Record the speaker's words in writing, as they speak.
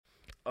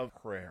of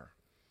prayer.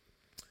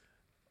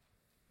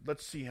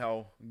 Let's see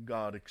how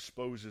God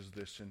exposes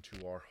this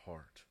into our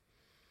heart.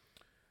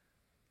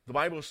 The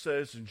Bible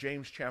says in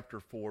James chapter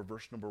 4,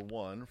 verse number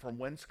 1, "From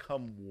whence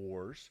come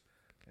wars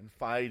and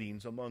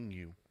fightings among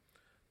you?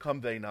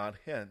 Come they not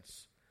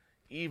hence,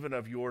 even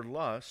of your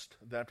lust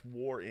that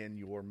war in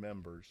your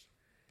members?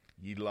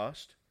 Ye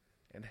lust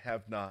and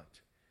have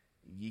not.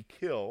 Ye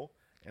kill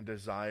and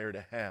desire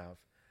to have,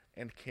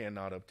 and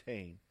cannot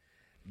obtain.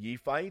 Ye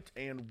fight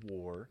and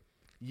war,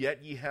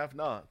 yet ye have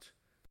not,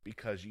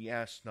 because ye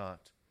ask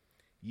not.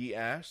 Ye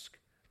ask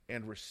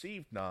and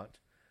receive not,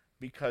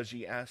 because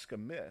ye ask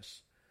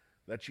amiss,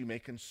 that ye may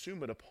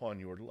consume it upon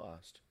your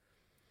lust.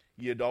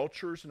 Ye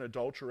adulterers and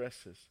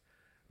adulteresses,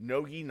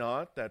 know ye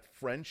not that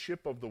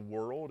friendship of the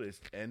world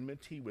is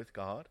enmity with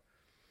God?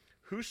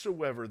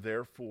 Whosoever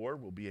therefore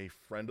will be a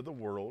friend of the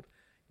world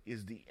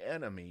is the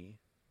enemy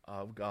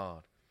of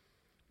God.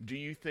 Do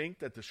you think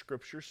that the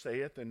Scripture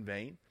saith in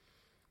vain,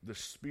 the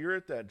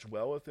spirit that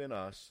dwelleth in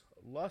us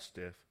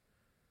lusteth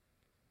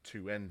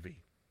to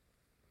envy?"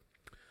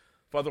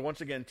 Father,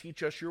 once again,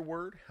 teach us your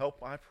word.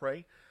 Help, I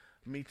pray,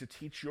 me to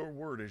teach your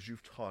word as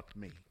you've taught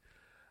me.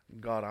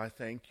 God, I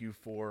thank you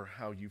for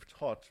how you've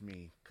taught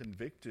me,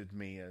 convicted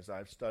me as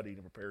I've studied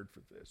and prepared for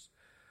this.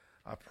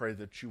 I pray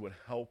that you would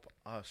help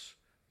us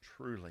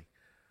truly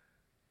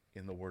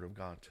in the word of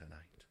God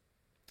tonight.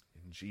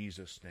 In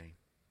Jesus' name,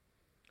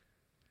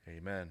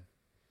 amen.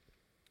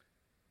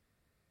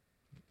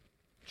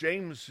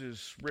 James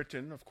is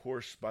written, of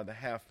course, by the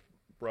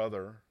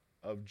half-brother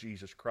of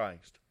Jesus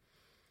Christ.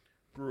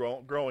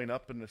 Growing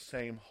up in the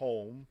same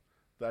home,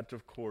 that,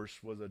 of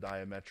course, was a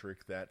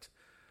diametric that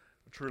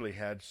truly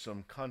had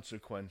some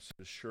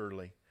consequences,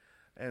 surely,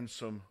 and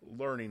some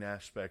learning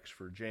aspects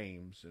for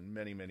James in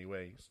many, many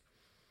ways.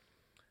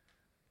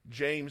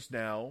 James,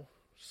 now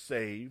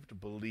saved,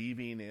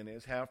 believing in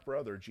his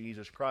half-brother,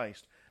 Jesus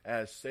Christ,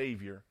 as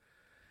Savior,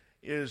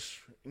 is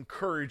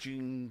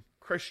encouraging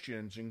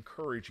Christians,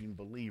 encouraging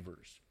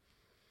believers.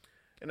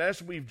 And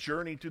as we've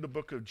journeyed through the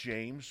book of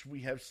James,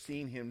 we have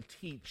seen him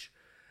teach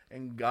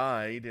and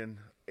guide in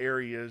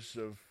areas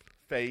of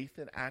faith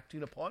and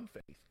acting upon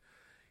faith.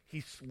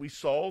 We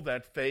saw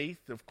that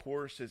faith, of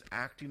course, is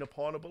acting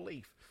upon a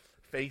belief.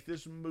 Faith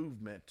is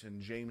movement,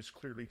 and James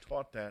clearly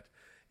taught that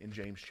in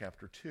James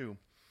chapter 2.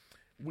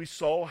 We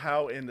saw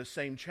how in the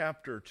same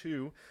chapter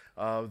 2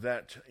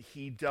 that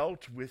he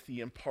dealt with the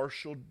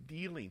impartial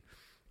dealing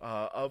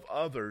of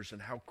others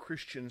and how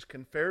Christians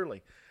can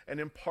fairly and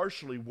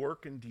impartially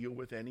work and deal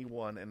with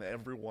anyone and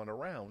everyone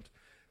around.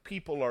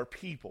 People are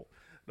people.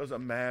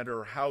 Doesn't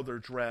matter how they're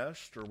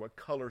dressed or what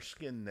color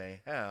skin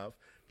they have.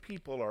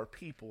 People are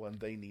people, and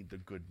they need the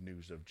good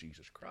news of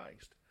Jesus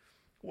Christ.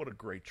 What a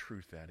great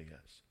truth that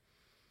is.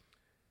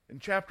 In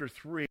chapter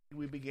 3,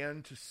 we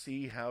began to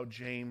see how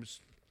James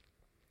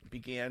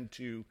began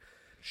to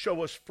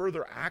show us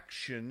further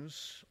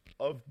actions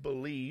of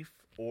belief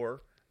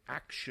or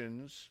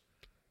actions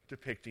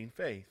depicting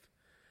faith.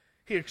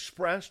 He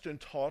expressed and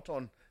taught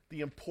on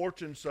the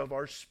importance of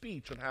our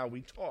speech and how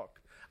we talk,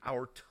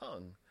 our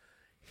tongue.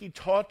 He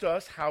taught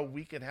us how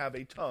we can have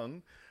a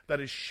tongue that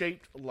is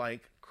shaped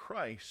like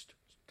Christ's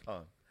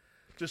tongue,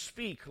 to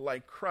speak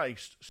like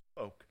Christ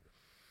spoke.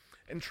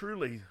 And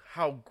truly,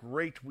 how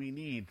great we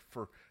need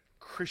for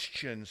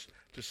Christians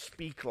to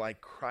speak like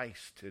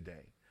Christ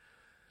today.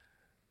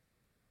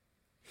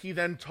 He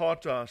then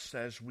taught us,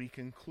 as we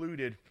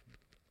concluded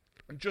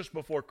just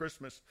before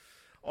Christmas,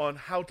 on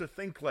how to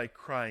think like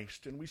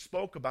Christ. And we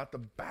spoke about the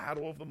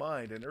battle of the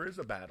mind, and there is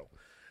a battle.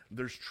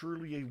 There's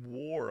truly a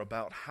war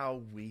about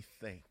how we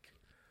think.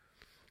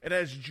 And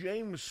as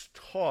James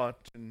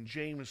taught, and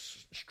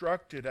James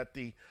instructed at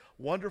the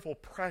wonderful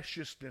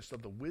preciousness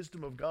of the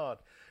wisdom of God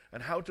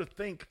and how to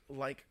think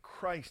like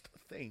Christ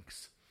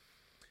thinks,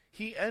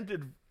 he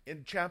ended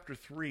in chapter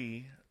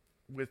 3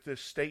 with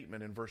this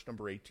statement in verse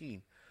number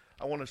 18.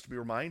 I want us to be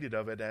reminded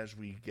of it as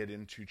we get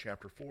into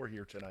chapter 4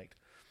 here tonight.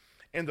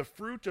 And the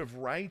fruit of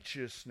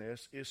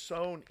righteousness is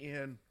sown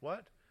in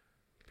what?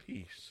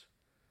 Peace.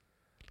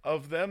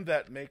 Of them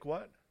that make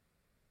what?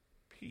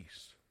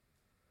 Peace.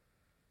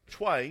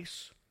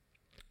 Twice,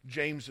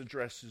 James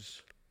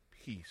addresses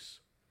peace.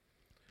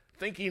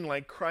 Thinking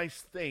like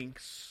Christ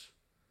thinks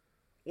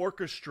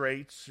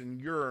orchestrates and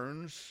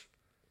yearns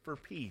for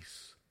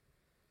peace.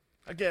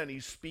 Again,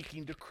 he's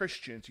speaking to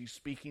Christians. He's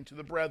speaking to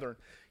the brethren.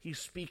 He's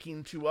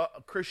speaking to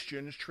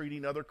Christians,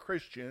 treating other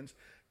Christians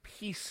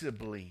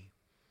peaceably.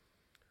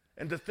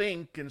 And to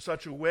think in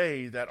such a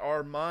way that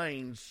our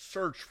minds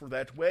search for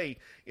that way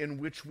in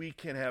which we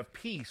can have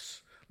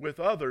peace with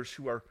others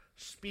who are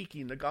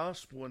speaking the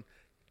gospel and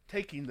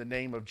taking the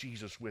name of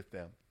Jesus with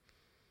them.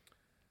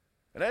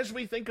 And as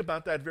we think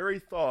about that very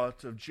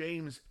thought of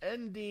James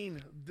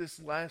ending this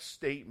last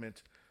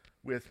statement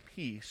with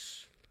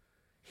peace,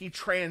 he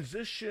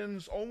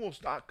transitions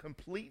almost not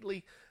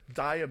completely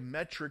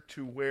diametric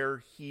to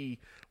where he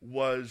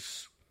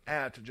was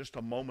at just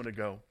a moment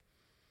ago.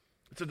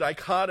 It's a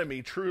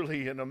dichotomy,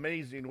 truly, in an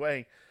amazing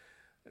way.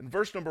 In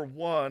verse number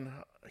 1,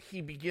 he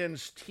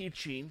begins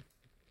teaching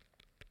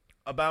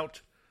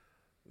about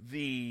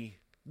the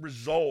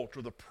result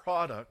or the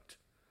product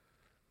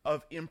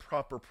of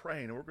improper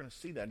praying. And we're going to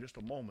see that in just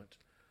a moment.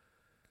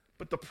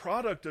 But the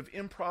product of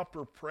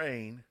improper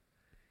praying,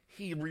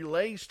 he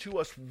relays to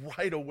us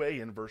right away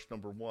in verse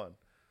number 1.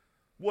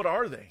 What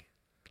are they?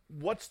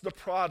 What's the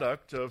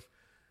product of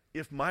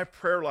if my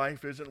prayer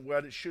life isn't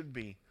what it should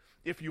be?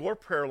 If your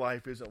prayer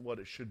life isn't what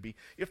it should be?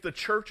 If the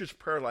church's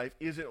prayer life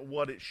isn't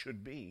what it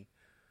should be?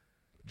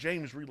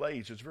 James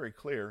relays, it's very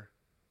clear,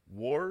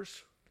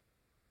 wars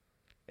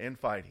and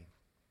fighting.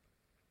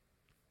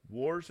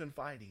 Wars and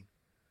fighting.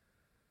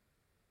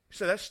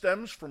 So that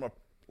stems from a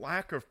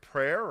lack of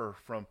prayer or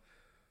from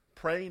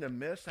praying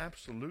amiss?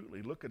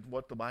 Absolutely. Look at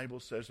what the Bible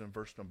says in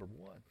verse number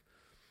 1.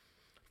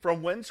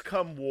 From whence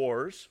come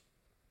wars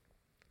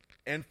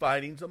and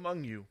fightings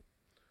among you?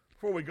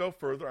 Before we go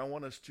further, I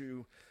want us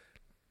to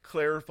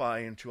clarify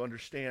and to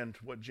understand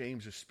what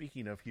James is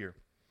speaking of here.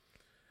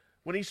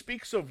 When he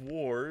speaks of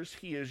wars,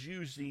 he is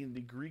using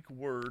the Greek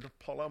word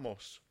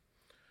polemos,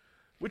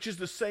 which is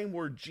the same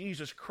word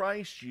Jesus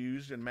Christ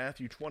used in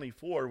Matthew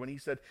 24 when he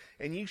said,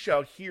 "And ye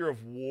shall hear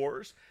of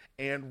wars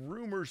and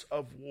rumors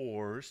of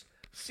wars.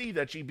 See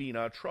that ye be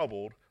not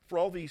troubled, for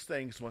all these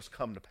things must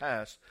come to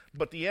pass,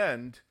 but the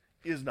end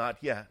is not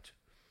yet."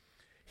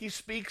 He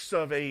speaks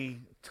of a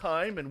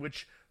time in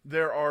which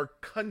there are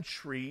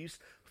countries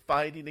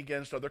fighting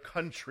against other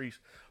countries,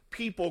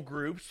 people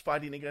groups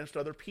fighting against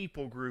other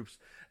people groups.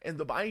 And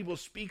the Bible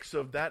speaks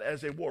of that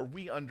as a war.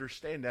 We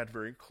understand that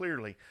very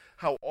clearly,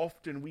 how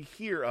often we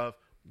hear of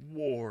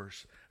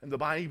wars. And the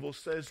Bible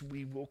says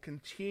we will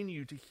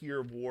continue to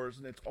hear of wars,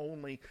 and it's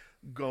only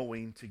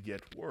going to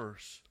get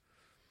worse.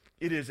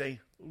 It is a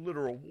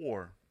literal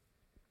war.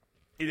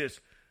 It is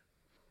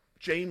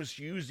James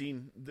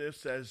using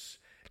this as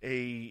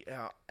a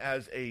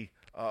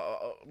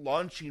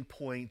launching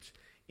point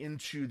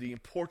into the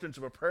importance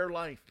of a prayer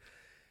life.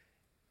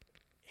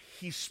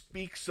 He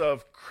speaks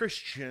of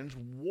Christians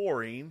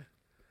warring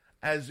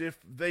as if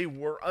they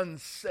were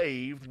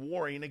unsaved,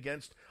 warring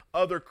against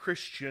other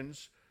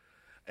Christians,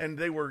 and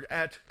they were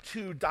at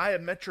two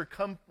diametric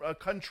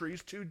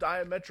countries, two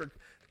diametric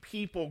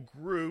people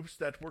groups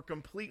that were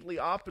completely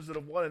opposite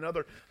of one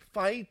another,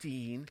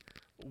 fighting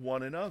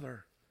one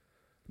another.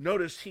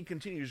 Notice he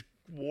continues,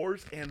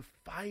 wars and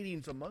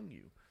fightings among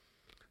you.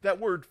 That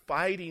word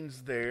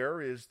fightings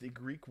there is the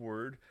Greek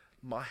word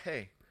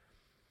mahe,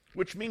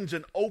 which means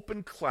an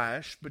open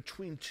clash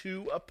between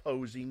two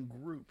opposing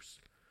groups.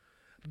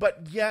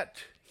 But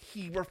yet,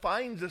 he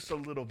refines this a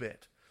little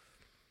bit.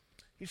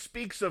 He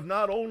speaks of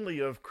not only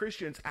of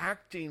Christians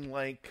acting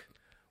like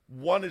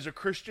one is a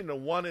Christian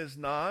and one is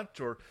not,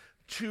 or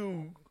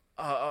two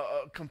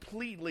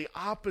completely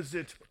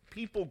opposite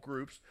people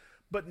groups,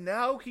 but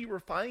now he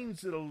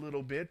refines it a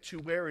little bit to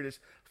where it is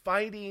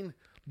fighting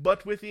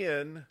but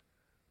within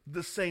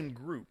the same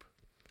group.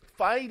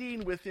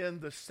 Fighting within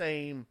the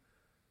same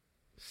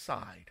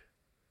side.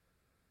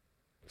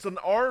 It's an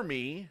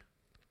army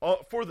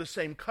for the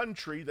same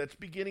country that's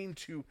beginning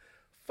to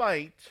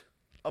fight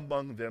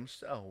among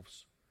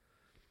themselves.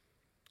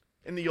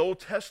 In the Old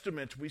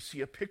Testament, we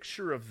see a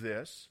picture of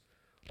this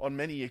on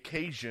many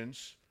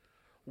occasions.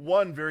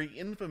 One very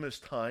infamous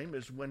time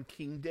is when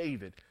King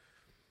David,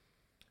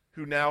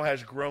 who now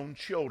has grown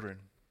children,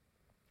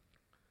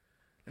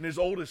 and his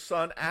oldest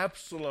son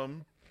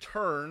Absalom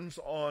turns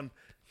on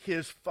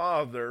his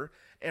father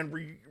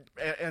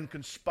and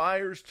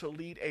conspires to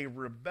lead a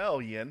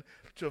rebellion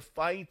to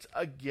fight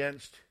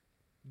against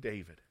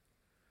David.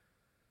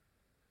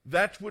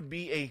 That would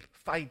be a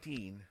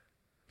fighting.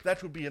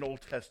 That would be an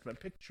Old Testament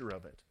picture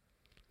of it.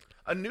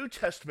 A New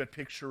Testament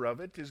picture of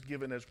it is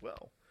given as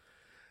well.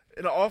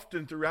 And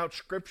often throughout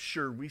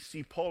Scripture, we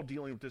see Paul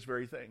dealing with this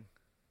very thing.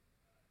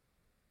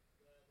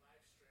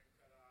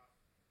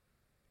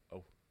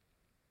 Oh.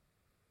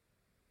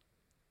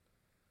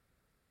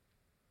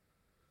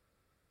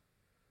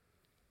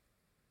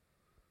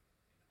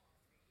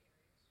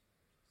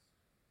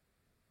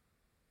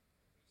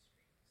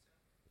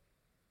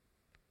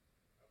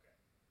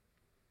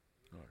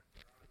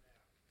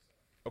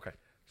 Okay,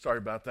 sorry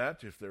about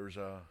that. If there's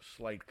a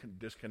slight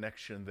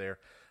disconnection there,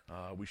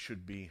 we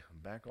should be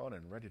back on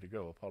and ready to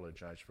go.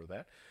 Apologize for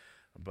that.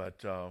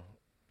 But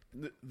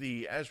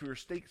as we were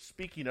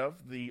speaking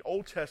of, the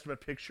Old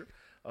Testament picture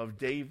of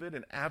David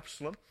and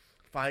Absalom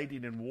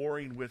fighting and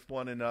warring with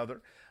one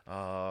another,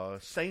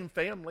 same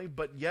family,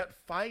 but yet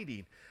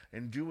fighting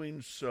and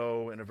doing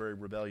so in a very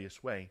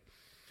rebellious way.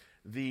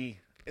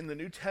 In the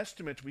New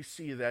Testament, we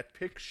see that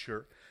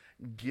picture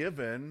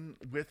given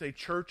with a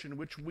church in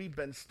which we've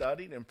been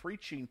studying and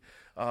preaching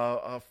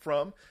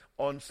from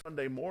on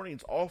Sunday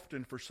mornings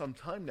often for some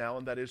time now,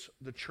 and that is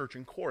the church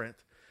in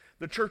Corinth.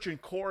 The church in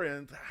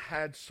Corinth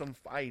had some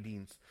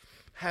fightings,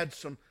 had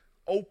some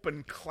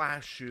open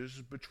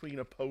clashes between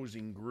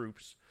opposing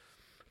groups.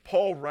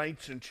 Paul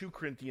writes in 2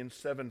 Corinthians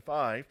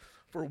 7:5,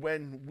 "For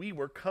when we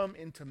were come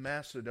into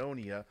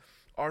Macedonia,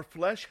 our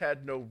flesh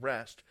had no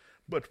rest,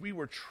 but we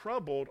were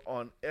troubled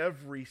on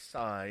every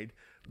side.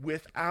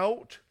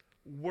 Without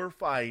were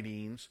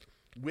fightings,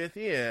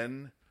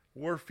 within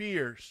were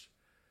fears."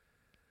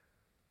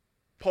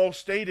 Paul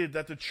stated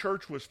that the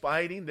church was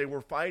fighting. They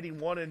were fighting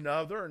one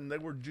another, and they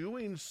were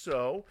doing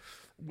so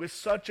with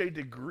such a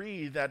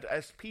degree that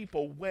as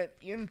people went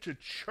into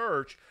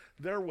church,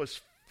 there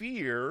was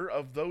fear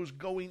of those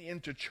going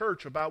into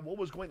church about what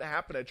was going to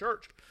happen at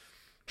church.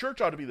 Church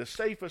ought to be the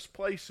safest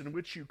place in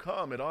which you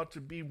come. It ought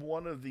to be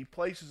one of the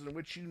places in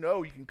which you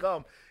know you can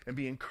come and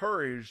be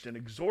encouraged and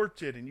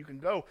exhorted, and you can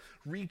go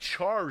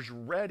recharged,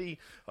 ready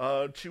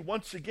to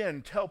once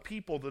again tell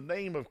people the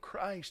name of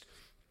Christ.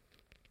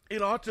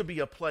 It ought to be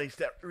a place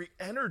that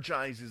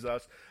re-energizes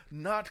us,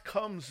 not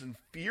comes in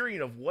fearing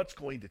of what's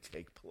going to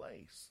take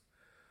place.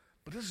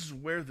 But this is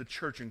where the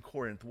church in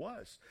Corinth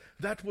was.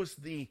 That was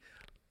the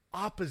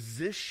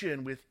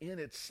opposition within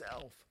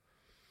itself.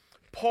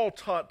 Paul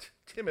taught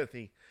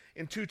Timothy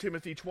in 2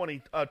 Timothy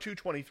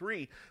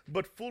 2:23,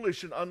 but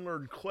foolish and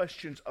unlearned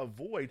questions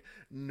avoid,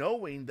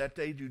 knowing that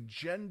they do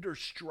gender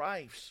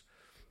strifes.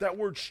 That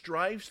word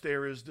strifes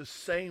there is the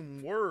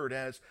same word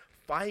as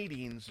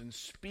fightings and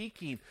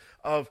speaking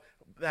of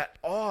that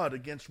odd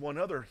against one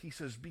another. He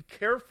says, be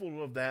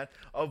careful of that.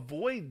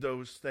 Avoid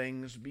those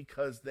things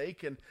because they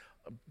can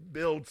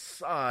build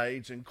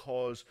sides and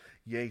cause,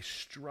 yea,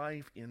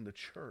 strife in the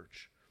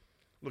church.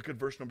 Look at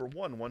verse number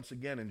 1 once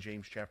again in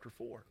James chapter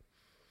 4.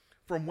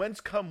 From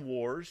whence come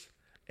wars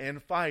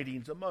and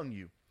fightings among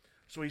you?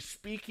 So he's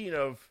speaking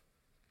of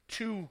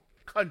two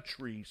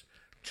countries,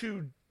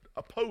 two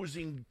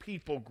opposing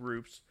people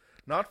groups,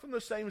 not from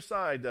the same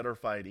side that are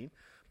fighting,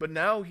 but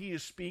now he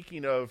is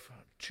speaking of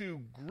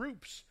two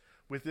groups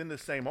within the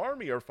same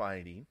army are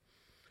fighting.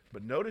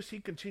 But notice he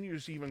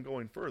continues even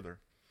going further.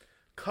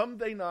 Come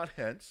they not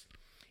hence,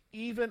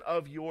 even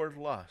of your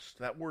lust.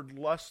 That word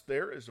lust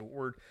there is a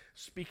word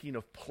speaking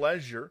of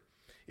pleasure.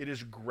 It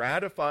is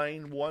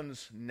gratifying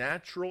one's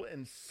natural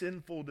and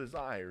sinful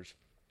desires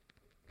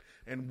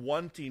and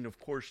wanting, of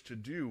course, to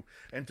do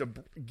and to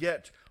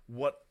get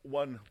what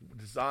one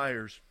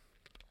desires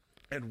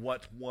and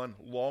what one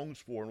longs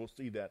for. And we'll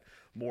see that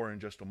more in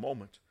just a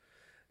moment.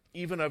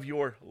 Even of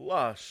your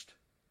lust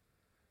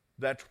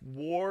that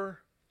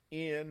war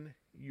in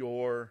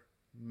your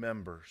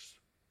members.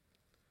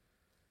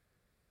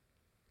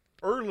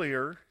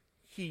 Earlier,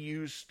 he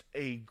used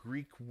a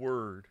Greek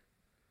word,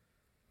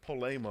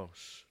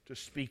 polemos, to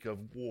speak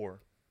of war.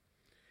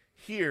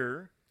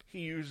 Here, he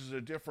uses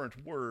a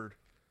different word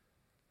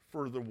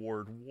for the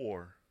word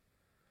war.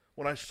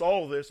 When I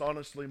saw this,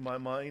 honestly, my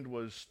mind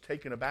was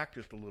taken aback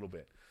just a little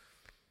bit.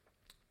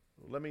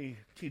 Let me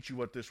teach you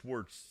what this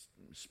word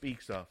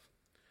speaks of.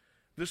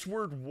 This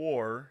word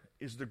war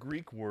is the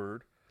Greek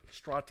word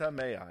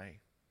stratamei,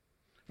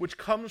 which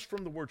comes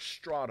from the word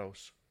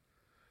stratos,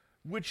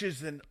 which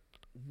is a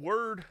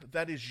word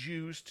that is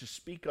used to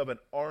speak of an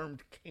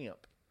armed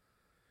camp.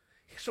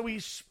 So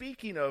he's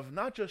speaking of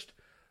not just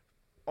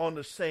on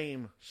the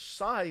same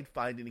side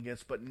fighting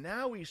against, but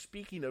now he's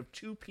speaking of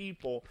two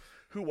people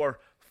who are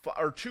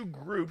two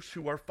groups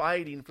who are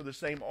fighting for the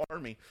same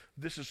army.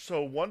 This is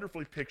so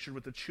wonderfully pictured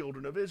with the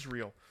children of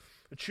Israel.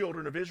 The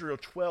children of Israel,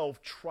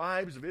 12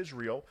 tribes of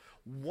Israel,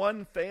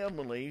 one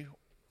family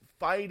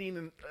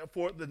fighting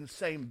for the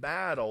same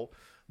battle,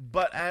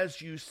 but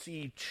as you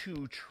see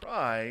two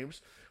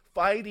tribes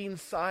fighting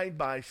side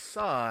by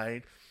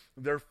side,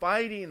 they're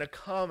fighting a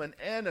common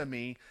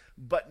enemy,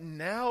 but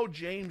now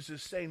James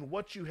is saying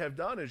what you have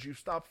done is you've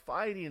stopped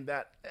fighting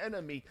that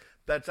enemy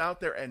that's out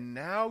there, and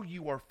now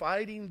you are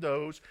fighting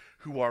those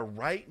who are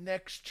right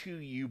next to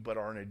you but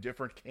are in a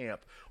different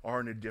camp, are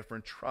in a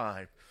different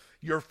tribe.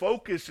 Your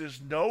focus is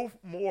no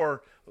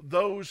more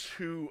those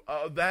who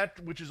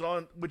which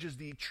is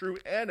the true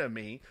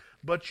enemy,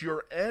 but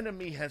your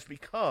enemy has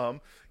become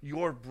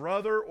your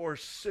brother or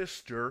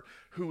sister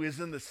who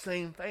is in the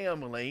same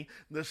family,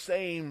 the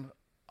same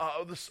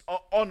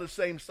on the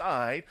same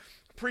side,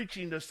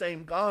 preaching the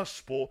same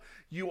gospel.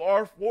 You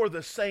are for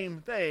the same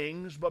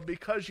things, but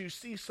because you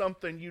see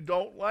something you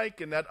don't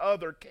like in that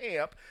other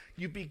camp,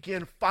 you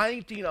begin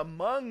fighting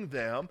among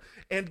them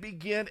and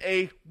begin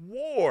a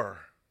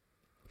war.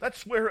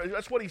 That's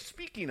what he's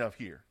speaking of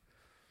here.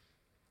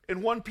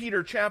 In 1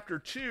 Peter chapter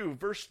 2,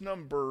 verse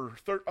number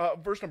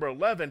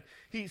 11,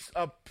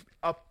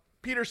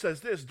 Peter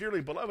says this,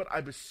 "Dearly beloved, I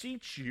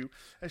beseech you,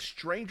 as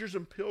strangers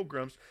and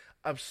pilgrims,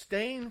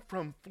 abstain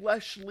from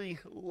fleshly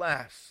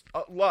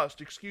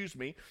lust,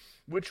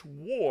 which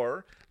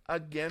war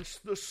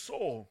against the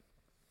soul."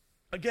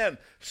 Again,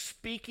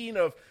 speaking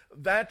of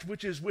that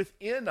which is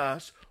within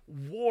us,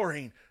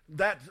 warring.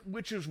 That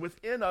which is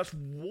within us,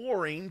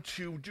 warring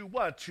to do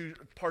what? To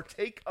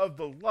partake of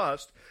the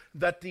lust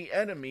that the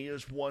enemy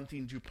is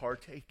wanting to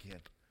partake in.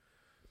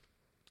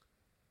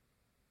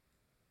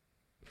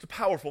 It's a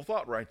powerful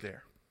thought right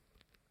there.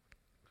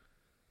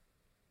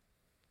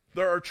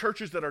 There are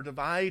churches that are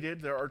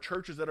divided. There are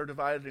churches that are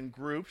divided in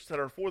groups that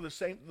are for the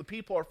same. The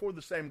people are for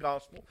the same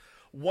gospel.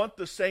 want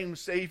the same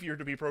Savior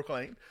to be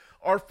proclaimed,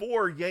 are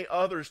for, yea,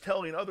 others,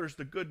 telling others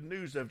the good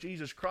news of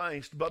Jesus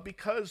Christ. But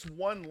because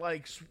one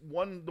likes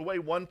the way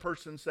one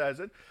person says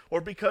it,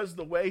 or because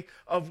the way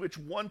of which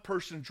one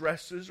person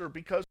dresses, or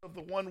because of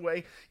the one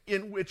way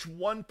in which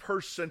one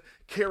person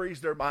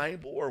carries their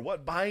Bible, or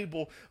what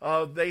Bible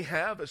they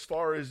have, as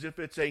far as if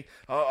it's a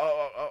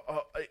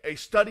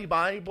study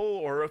Bible,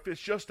 or if it's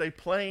just a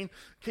plain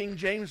King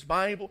James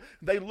Bible,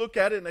 they look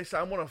at it and they say,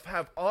 I'm going to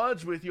have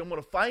odds with you, I'm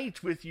going to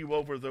fight with you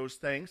over those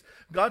things.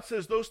 God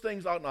says those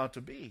things ought not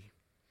to be.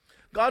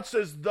 God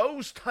says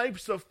those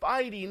types of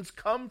fightings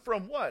come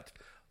from what?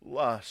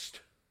 Lust.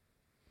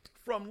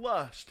 From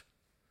lust.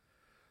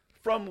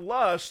 From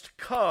lust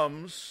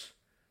comes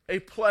a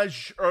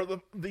pleasure, or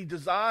the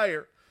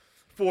desire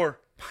for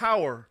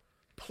power,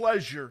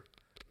 pleasure,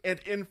 and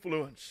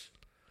influence.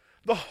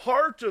 The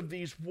heart of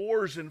these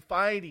wars and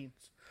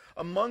fightings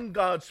among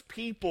God's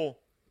people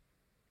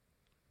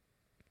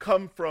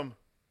come from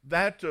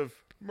that of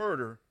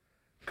murder,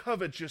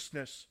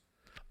 covetousness,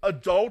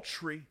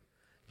 adultery,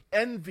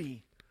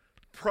 envy,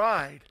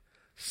 pride,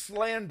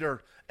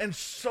 slander, and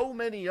so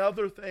many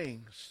other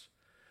things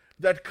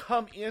that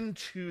come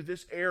into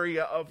this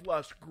area of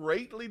lust,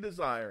 greatly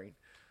desiring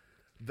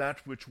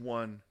that which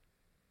one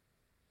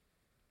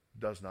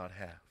does not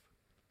have.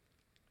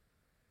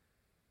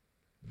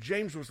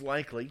 James was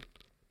likely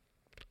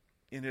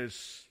in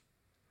his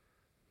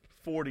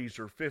 40s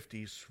or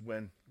 50s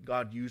when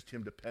God used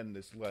him to pen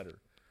this letter.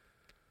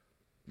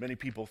 Many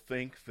people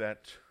think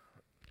that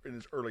in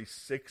his early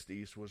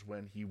 60s was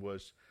when he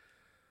was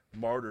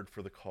martyred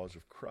for the cause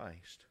of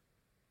Christ.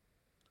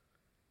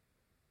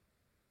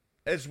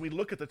 As we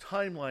look at the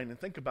timeline and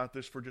think about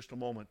this for just a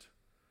moment,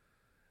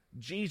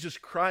 Jesus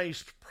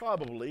Christ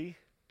probably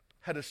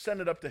had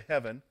ascended up to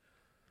heaven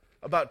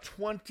about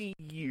 20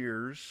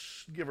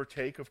 years, give or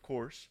take, of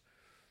course,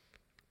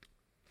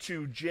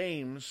 to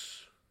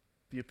James,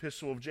 the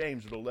epistle of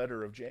James, or the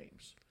letter of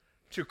James,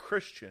 to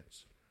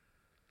Christians.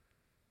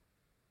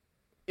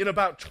 In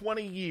about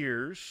 20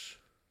 years,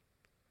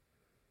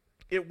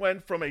 it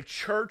went from a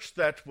church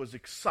that was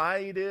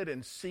excited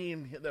and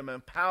seeing them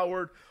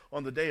empowered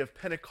on the day of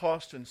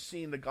Pentecost and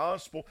seeing the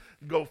gospel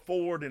go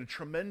forward in a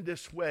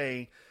tremendous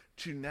way,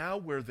 to now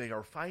where they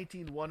are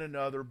fighting one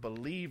another.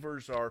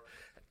 Believers are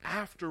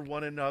after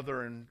one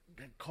another and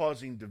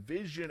causing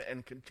division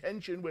and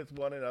contention with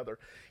one another.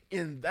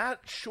 In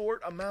that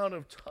short amount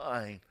of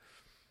time,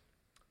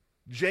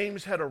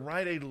 James had to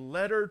write a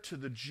letter to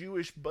the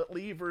Jewish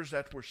believers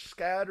that were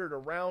scattered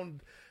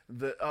around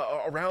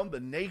the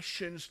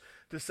nations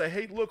to say,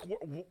 hey, look,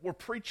 we're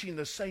preaching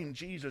the same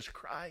Jesus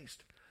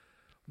Christ.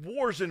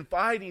 Wars and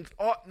fightings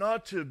ought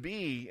not to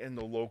be in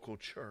the local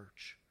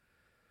church.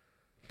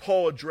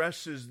 Paul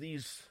addresses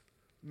these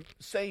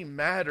same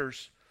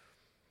matters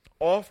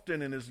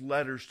often in his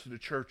letters to the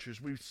churches.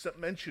 We've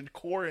mentioned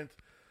Corinth,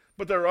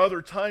 but there are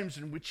other times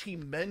in which he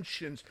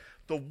mentions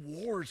the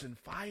wars and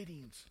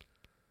fightings.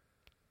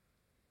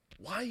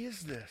 Why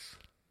is this?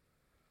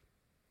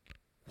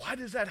 Why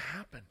does that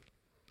happen?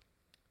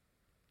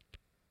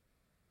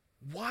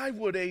 Why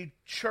would a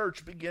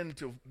church begin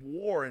to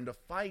war and to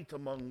fight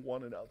among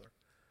one another?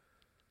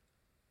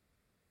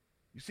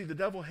 You see, the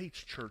devil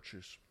hates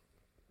churches.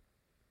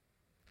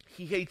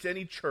 He hates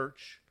any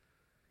church.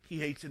 He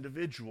hates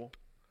individual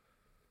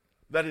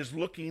that is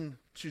looking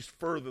to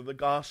further the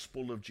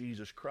gospel of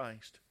Jesus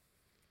Christ.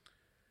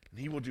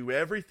 And he will do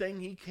everything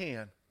he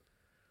can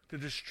to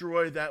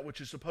destroy that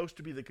which is supposed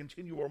to be the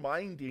continual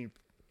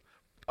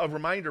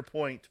reminder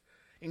point,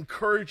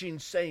 encouraging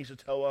saints to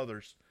tell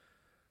others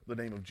the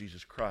name of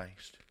Jesus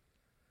Christ.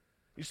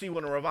 You see,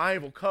 when a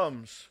revival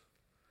comes,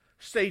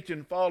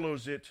 Satan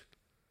follows it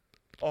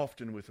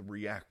often with a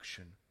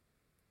reaction.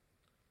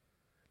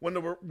 When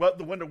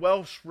the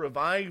Welsh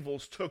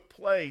revivals took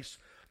place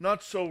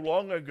not so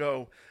long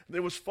ago, it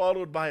was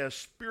followed by a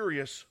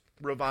spurious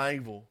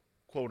revival,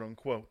 quote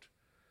unquote,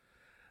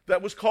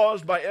 that was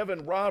caused by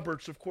Evan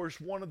Roberts, of course,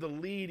 one of the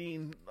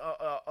leading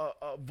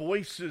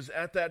voices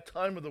at that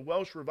time of the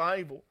Welsh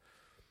revival.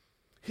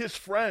 His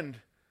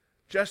friend,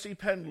 Jessie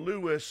Penn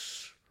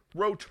Lewis,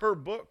 wrote her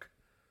book,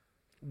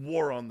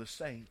 War on the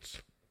Saints.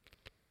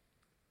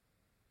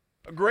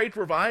 A great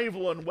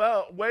revival in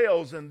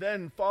Wales, and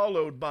then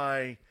followed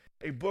by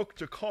a book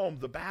to calm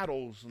the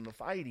battles and the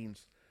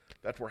fightings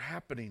that were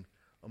happening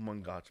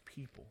among God's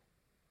people.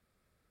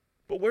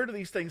 But where do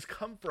these things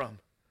come from?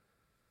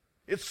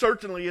 It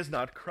certainly is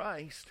not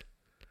Christ.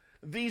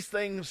 These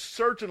things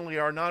certainly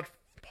are not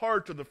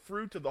part of the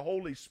fruit of the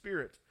Holy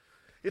Spirit.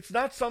 It's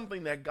not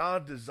something that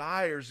God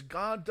desires.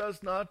 God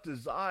does not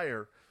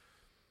desire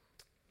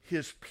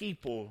his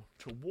people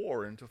to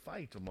war and to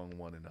fight among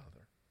one another.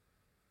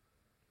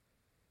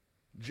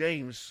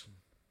 James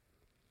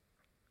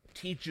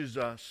teaches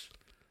us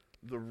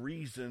the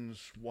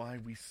reasons why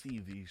we see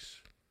these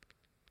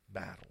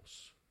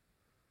battles.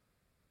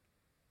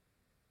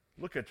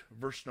 Look at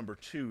verse number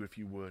 2, if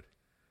you would,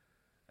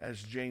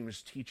 as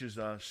James teaches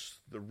us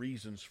the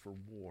reasons for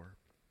war.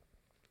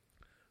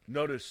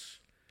 Notice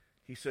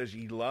he says,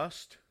 ye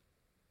lust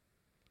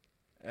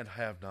and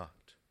have not.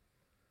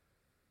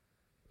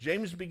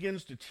 James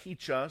begins to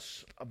teach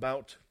us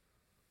about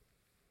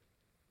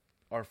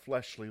our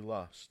fleshly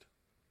lust.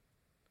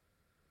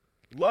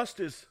 Lust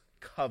is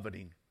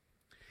coveting.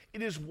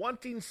 It is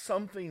wanting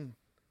something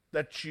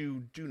that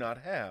you do not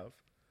have,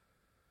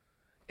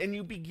 and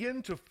you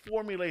begin to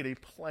formulate a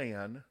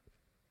plan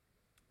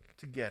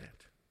to get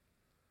it.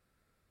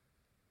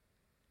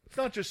 It's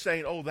not just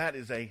saying, oh, that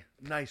is a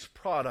nice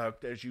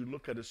product as you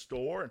look at a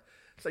store and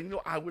say,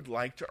 I would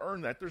like to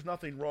earn that. There's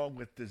nothing wrong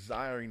with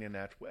desiring in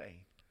that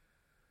way.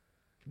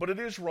 But it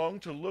is wrong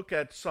to look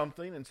at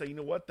something and say, you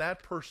know what,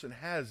 that person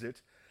has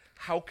it.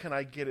 How can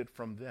I get it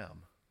from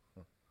them?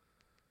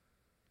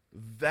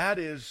 That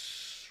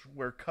is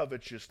where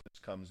covetousness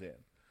comes in.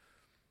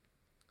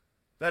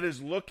 That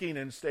is looking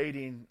and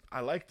stating,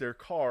 I like their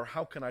car.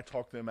 How can I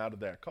talk them out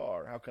of that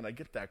car? How can I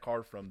get that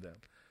car from them?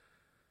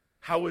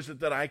 How is it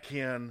that I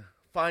can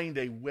find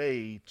a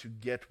way to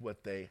get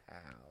what they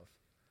have?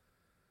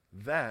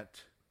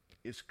 That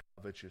is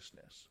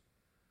covetousness.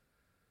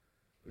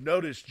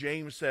 Notice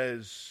James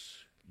says,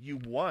 you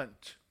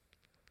want,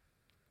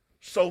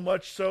 so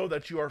much so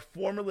that you are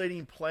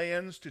formulating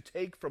plans to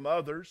take from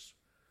others,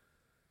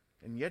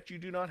 and yet you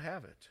do not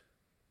have it.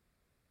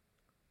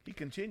 He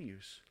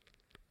continues,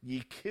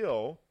 ye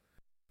kill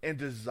and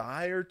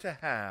desire to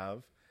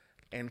have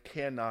and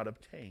cannot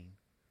obtain.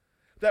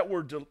 That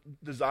word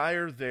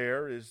desire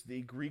there is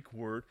the Greek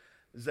word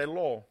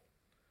zelo,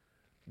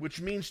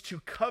 which means to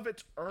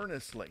covet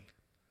earnestly.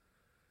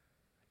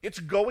 It's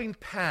going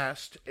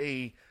past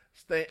a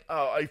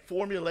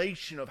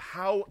formulation of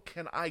how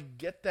can I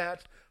get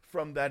that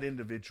from that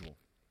individual?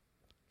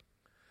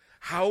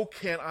 How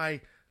can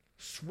I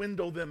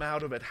swindle them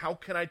out of it? How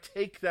can I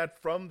take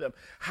that from them?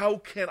 How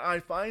can I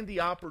find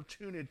the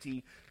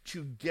opportunity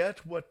to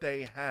get what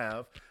they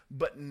have?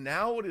 But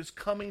now it is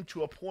coming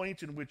to a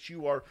point in which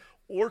you are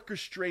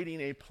orchestrating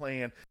a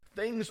plan.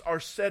 Things are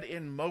set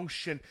in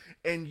motion,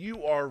 and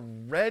you are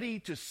ready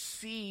to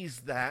seize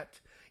that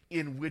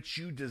in which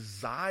you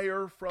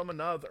desire from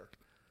another.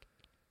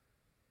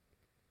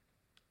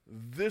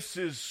 This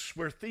is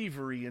where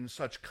thievery and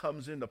such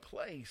comes into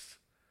place.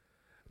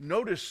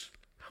 Notice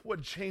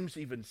what James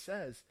even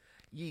says,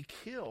 ye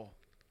kill.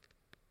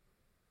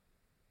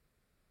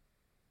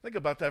 Think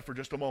about that for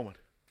just a moment.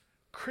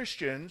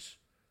 Christians,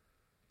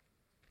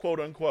 quote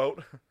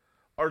unquote,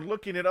 are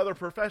looking at other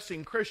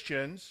professing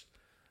Christians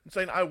and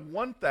saying, I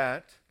want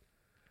that,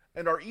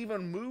 and are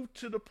even moved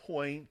to the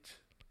point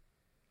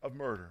of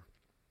murder.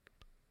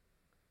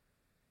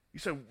 You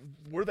say,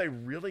 were they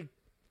really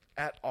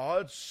at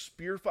odds,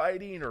 spear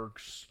fighting or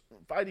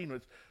fighting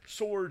with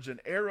swords and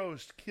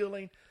arrows,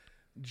 killing?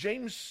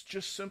 James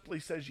just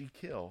simply says you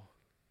kill.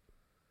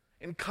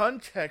 In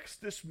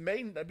context, this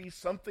may be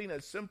something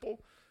as simple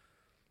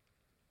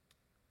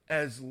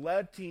as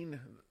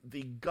letting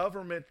the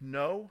government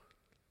know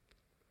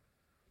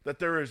that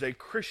there is a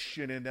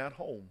Christian in that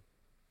home.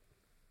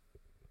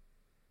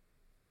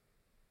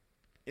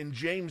 In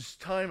James'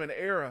 time and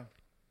era,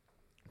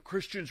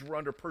 Christians were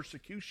under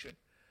persecution.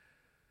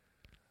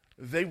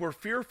 They were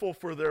fearful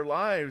for their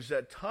lives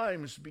at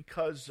times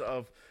because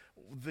of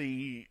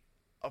the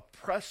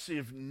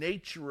oppressive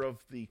nature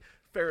of the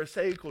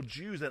Pharisaical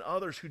Jews and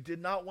others who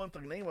did not want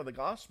the name of the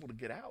gospel to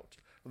get out,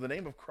 or the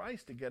name of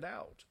Christ to get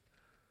out.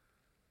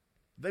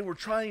 They were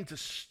trying to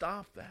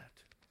stop that.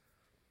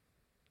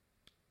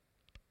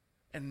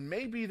 And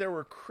maybe there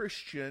were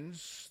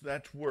Christians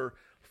that were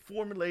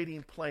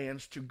formulating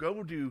plans to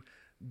go to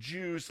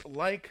Jews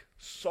like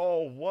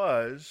Saul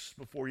was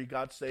before he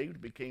got saved,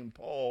 became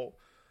Paul.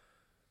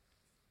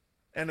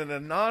 And an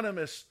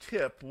anonymous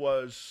tip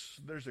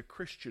was, there's a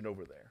Christian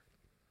over there.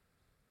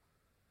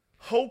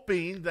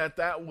 Hoping that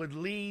that would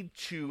lead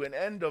to an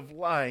end of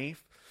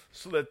life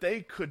so that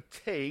they could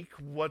take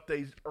what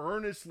they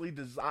earnestly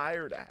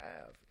desire to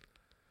have.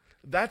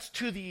 That's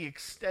to the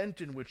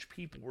extent in which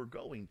people were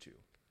going to.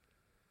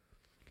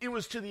 It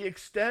was to the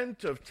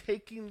extent of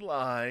taking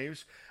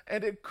lives,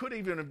 and it could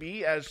even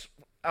be as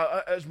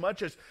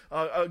much as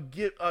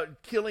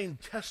killing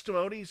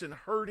testimonies and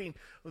hurting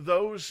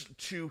those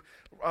to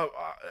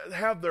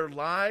have their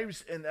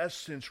lives, in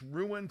essence,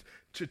 ruined,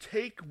 to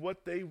take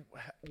what they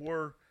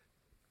were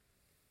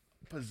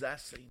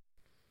possessing.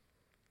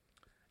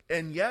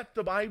 And yet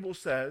the Bible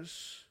says,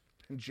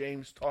 and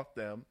James taught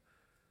them,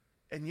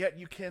 and yet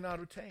you cannot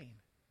obtain.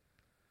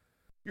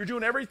 You're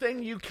doing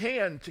everything you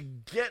can to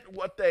get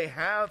what they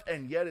have,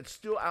 and yet it's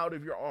still out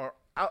of your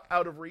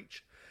out of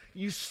reach.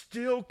 You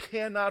still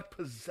cannot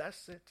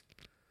possess it.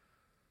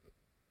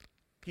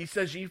 He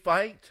says, ye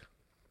fight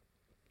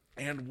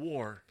and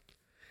war,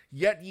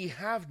 yet ye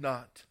have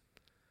not,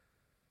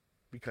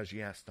 because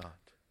ye ask not.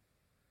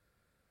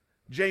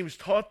 James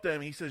taught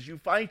them, he says, you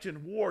fight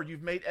in war,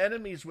 you've made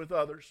enemies with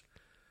others.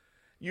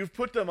 You've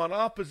put them on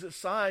opposite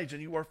sides,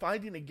 and you are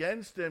fighting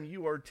against them.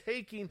 You are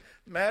taking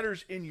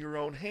matters in your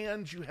own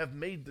hands. You have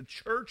made the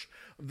church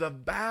the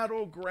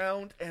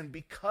battleground, and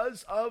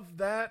because of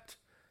that,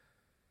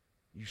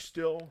 you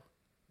still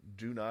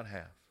do not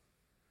have.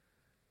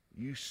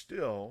 You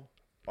still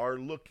are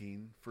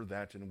looking for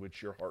that in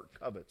which your heart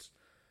covets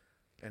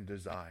and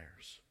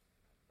desires.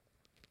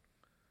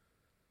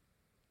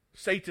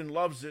 Satan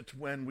loves it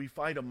when we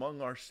fight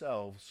among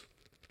ourselves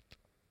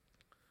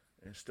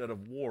instead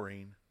of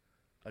warring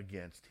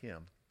against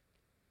him.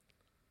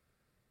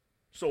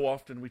 So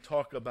often we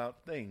talk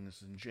about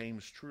things, and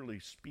James truly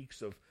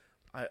speaks of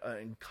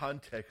in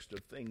context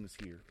of things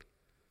here.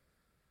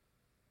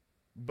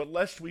 But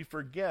lest we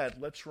forget,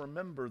 let's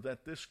remember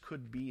that this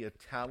could be a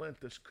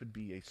talent, this could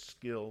be a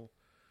skill,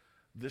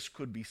 this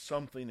could be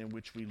something in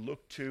which we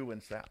look to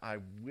and say, I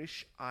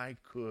wish I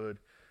could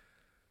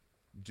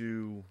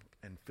do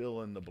and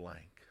fill in the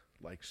blank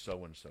like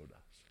so-and-so does.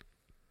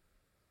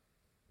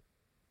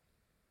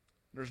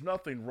 There's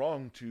nothing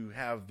wrong to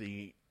have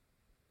the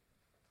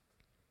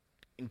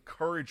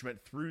encouragement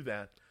through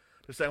that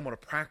to say, I want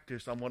to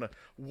practice, I want to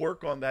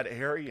work on that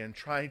area and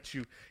try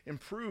to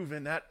improve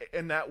in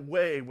that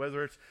way,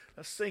 whether it's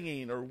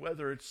singing or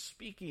whether it's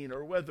speaking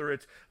or whether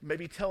it's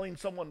maybe telling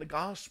someone the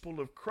gospel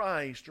of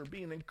Christ or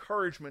being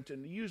encouragement,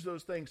 and use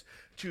those things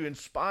to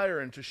inspire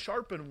and to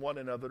sharpen one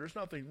another. There's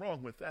nothing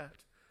wrong with that.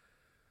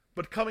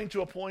 But coming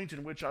to a point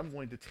in which I'm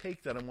going to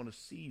take that, I want to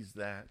seize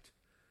that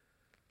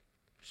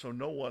so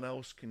no one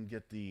else can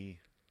get the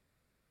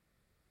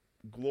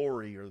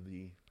glory or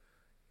the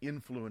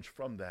influence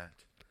from that.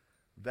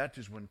 That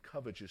is when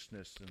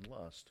covetousness and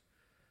lust,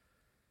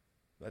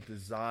 that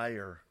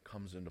desire,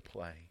 comes into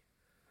play,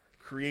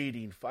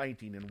 creating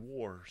fighting and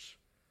wars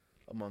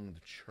among the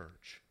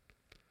church.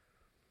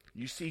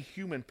 You see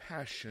human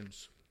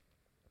passions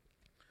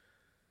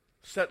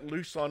set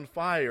loose on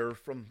fire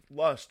from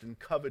lust and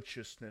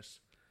covetousness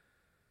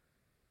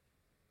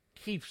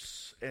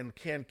keeps and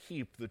can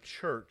keep the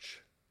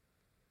church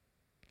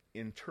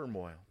in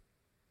turmoil.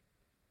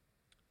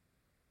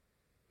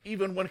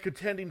 Even when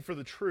contending for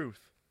the truth,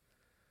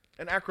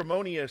 an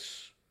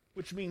acrimonious,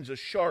 which means a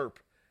sharp,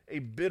 a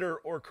bitter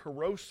or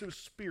corrosive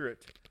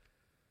spirit,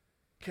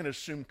 can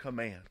assume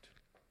command.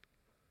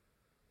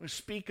 When we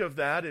speak of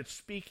that, it's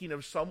speaking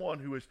of someone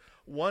who is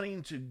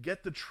wanting to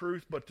get the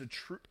truth, but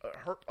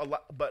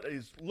but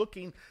is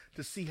looking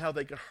to see how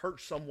they can hurt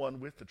someone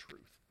with the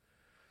truth.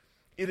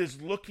 It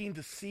is looking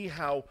to see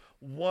how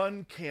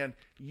one can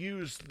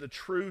use the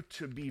truth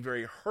to be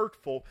very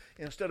hurtful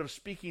instead of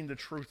speaking the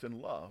truth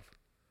in love.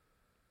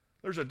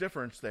 There's a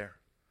difference there.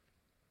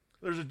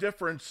 There's a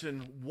difference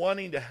in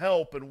wanting to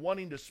help and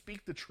wanting to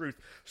speak the truth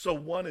so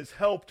one is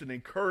helped and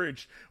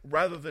encouraged,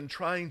 rather than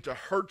trying to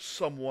hurt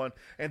someone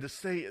and to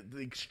say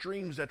the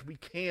extremes that we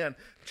can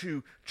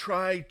to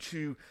try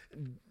to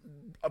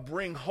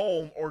bring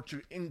home or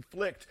to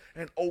inflict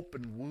an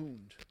open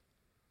wound.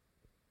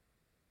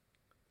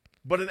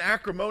 But an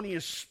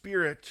acrimonious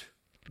spirit,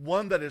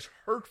 one that is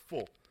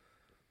hurtful,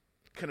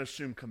 can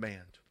assume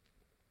command.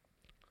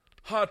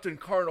 Hot and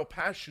carnal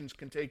passions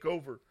can take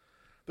over.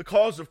 The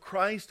cause of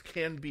Christ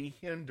can be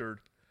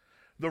hindered.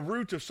 The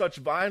root of such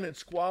violent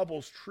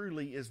squabbles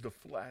truly is the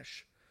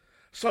flesh.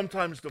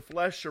 Sometimes the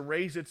flesh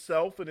arrays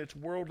itself in its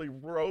worldly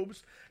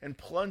robes and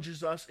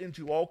plunges us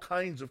into all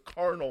kinds of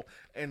carnal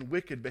and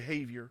wicked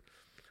behavior.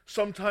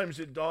 Sometimes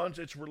it dons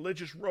its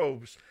religious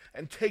robes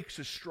and takes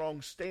a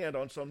strong stand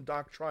on some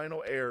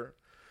doctrinal error.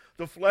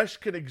 The flesh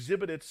can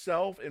exhibit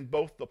itself in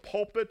both the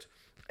pulpit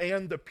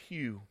and the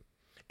pew.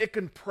 It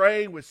can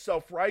pray with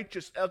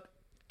self-righteous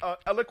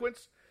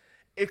eloquence.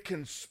 It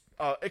can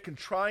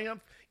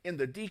triumph in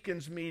the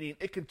deacons' meeting.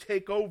 It can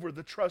take over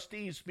the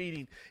trustees'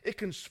 meeting. It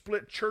can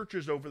split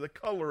churches over the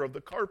color of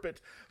the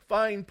carpet,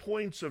 find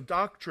points of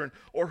doctrine,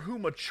 or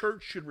whom a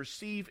church should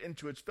receive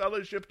into its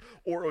fellowship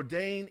or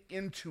ordain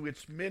into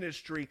its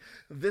ministry.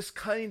 This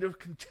kind of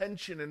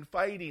contention and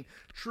fighting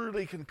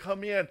truly can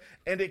come in,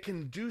 and it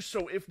can do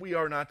so, if we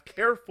are not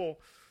careful,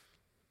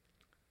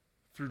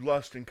 through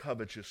lust and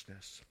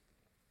covetousness.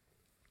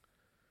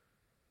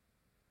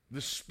 The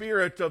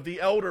spirit of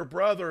the elder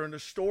brother in the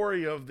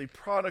story of the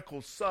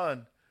prodigal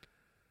son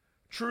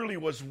truly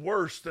was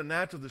worse than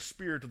that of the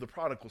spirit of the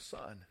prodigal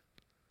son.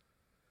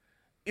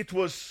 It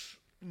was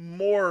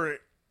more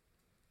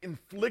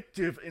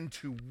inflictive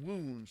into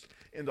wounds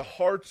in the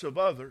hearts of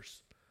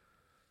others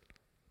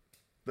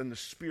than the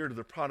spirit of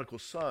the prodigal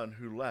son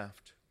who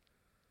left.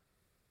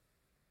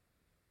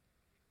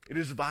 It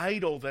is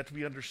vital that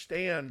we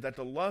understand that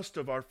the lust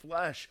of our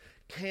flesh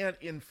can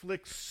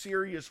inflict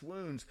serious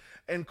wounds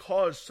and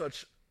cause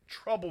such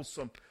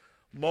troublesome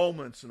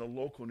moments in a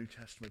local New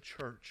Testament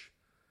church.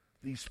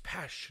 These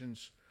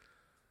passions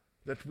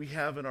that we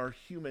have in our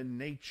human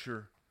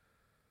nature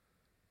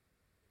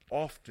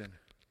often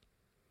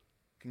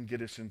can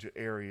get us into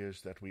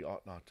areas that we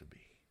ought not to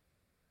be.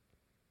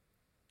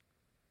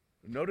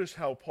 Notice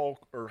how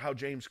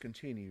James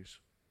continues.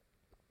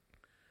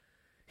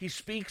 He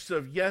speaks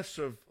of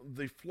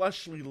the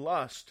fleshly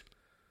lust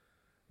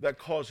that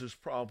causes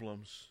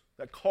problems,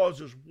 that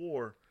causes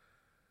war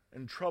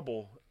and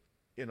trouble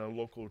in a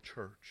local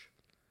church.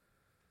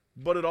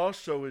 But it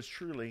also is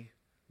truly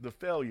the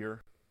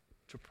failure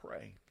to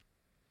pray.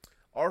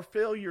 Our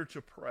failure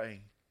to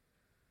pray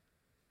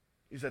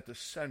is at the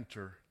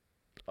center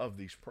of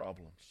these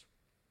problems.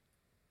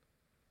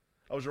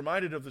 I was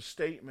reminded of the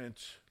statement,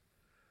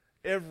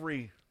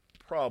 every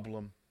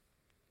problem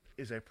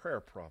is a prayer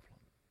problem.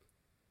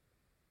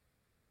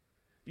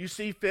 You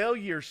see,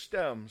 failure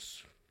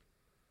stems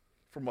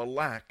from a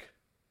lack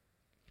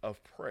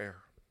of prayer.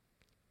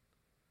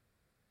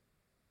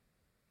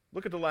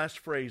 Look at the last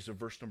phrase of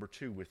verse number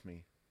 2 with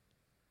me.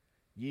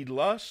 Ye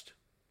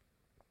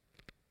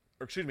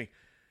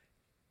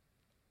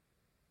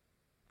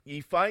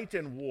fight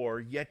and war,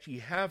 yet ye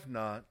have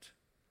not,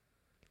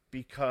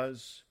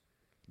 because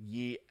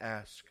ye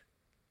ask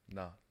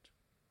not.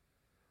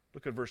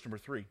 Look at verse number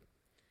 3.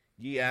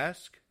 Ye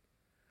ask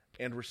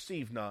and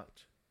receive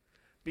not,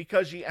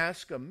 because ye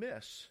ask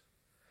amiss,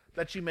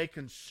 that ye may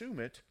consume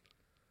it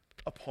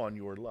upon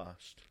your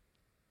lust.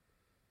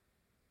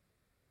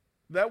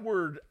 That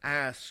word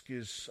ask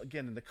is,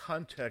 again, in the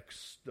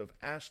context of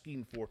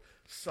asking for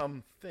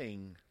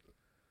something.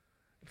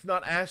 It's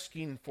not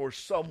asking for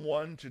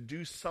someone to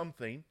do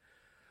something,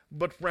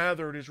 but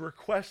rather it is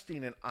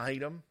requesting an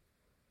item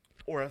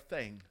or a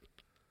thing,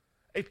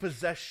 a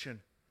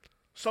possession,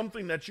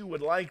 something that you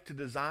would like to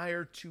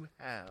desire to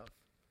have.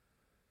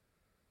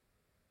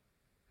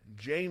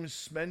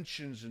 James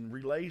mentions and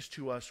relays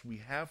to us, we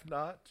have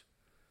not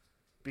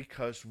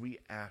because we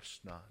ask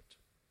not.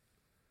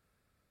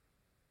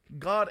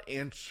 God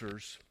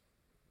answers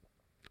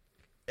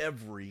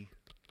every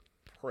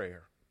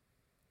prayer.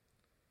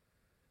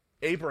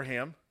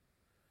 Abraham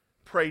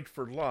prayed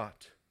for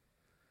Lot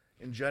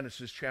in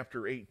Genesis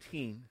chapter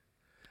 18,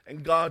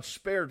 and God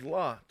spared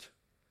Lot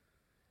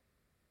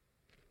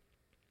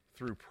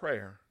through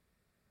prayer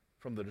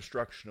from the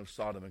destruction of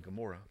Sodom and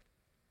Gomorrah.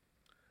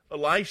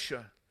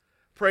 Elisha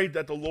prayed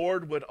that the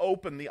Lord would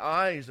open the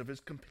eyes of his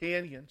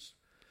companions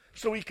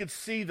so he could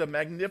see the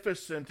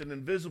magnificent and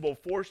invisible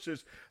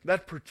forces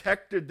that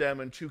protected them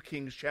in 2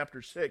 Kings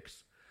chapter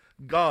 6.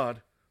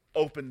 God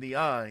opened the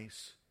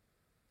eyes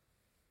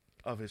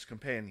of his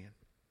companion.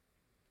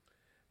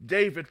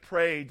 David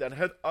prayed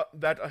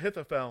that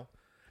Ahithophel,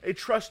 a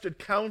trusted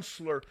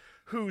counselor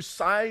who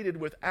sided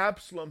with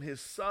Absalom,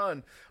 his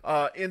son,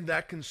 in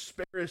that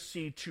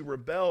conspiracy to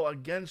rebel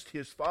against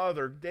his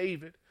father,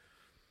 David.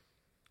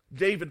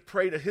 David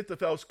prayed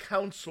Ahithophel's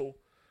counsel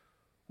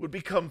would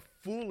become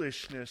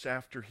foolishness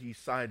after he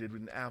sided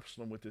with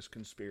Absalom with this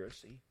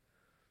conspiracy.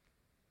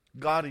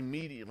 God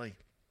immediately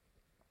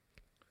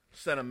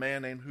sent a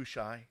man named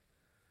Hushai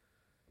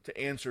to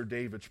answer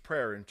David's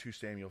prayer in 2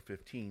 Samuel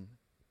 15.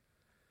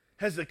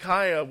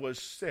 Hezekiah was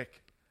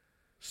sick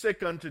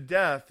unto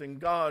death,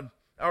 and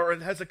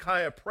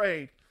Hezekiah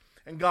prayed,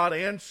 and God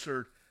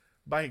answered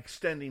by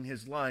extending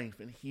his life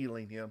and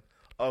healing him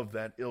of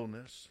that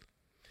illness.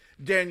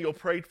 Daniel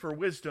prayed for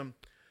wisdom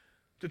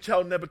to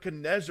tell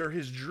Nebuchadnezzar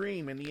his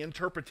dream and the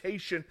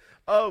interpretation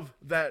of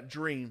that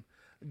dream.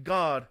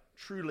 God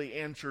truly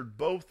answered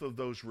both of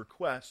those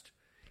requests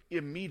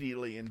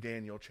immediately in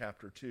Daniel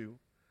chapter 2.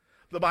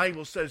 The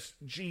Bible says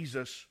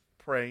Jesus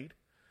prayed.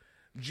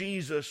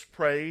 Jesus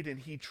prayed, and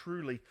he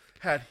truly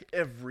had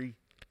every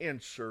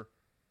answer.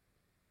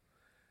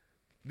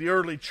 The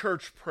early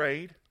church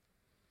prayed,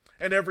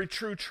 and every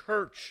true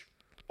church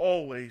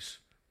always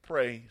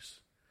prays.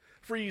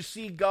 For you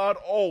see, God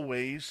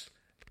always,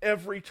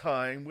 every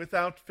time,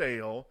 without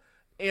fail,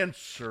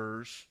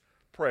 answers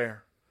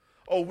prayer.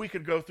 Oh, we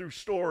could go through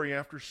story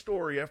after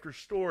story after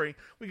story.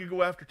 We could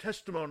go after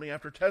testimony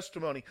after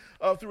testimony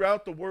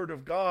throughout the Word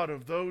of God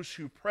of those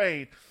who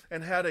prayed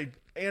and had an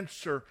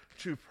answer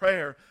to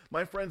prayer.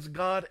 My friends,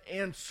 God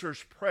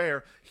answers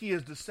prayer. He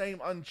is the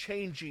same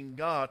unchanging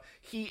God.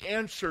 He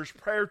answers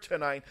prayer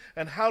tonight.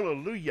 And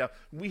hallelujah,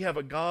 we have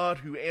a God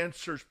who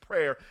answers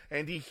prayer,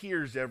 and He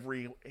hears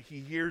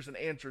and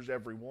answers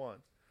every one.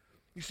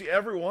 You see,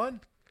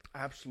 everyone?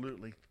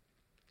 Absolutely.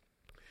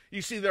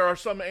 You see, there are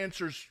some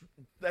answers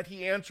that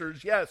He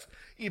answers, yes,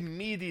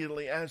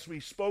 immediately, as we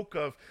spoke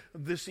of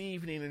this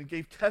evening and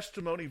gave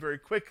testimony very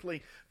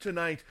quickly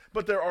tonight.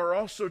 But there are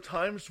also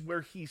times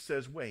where He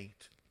says,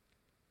 wait.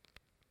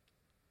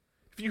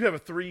 If you have a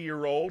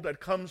 3-year-old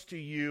that comes to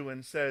you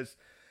and says,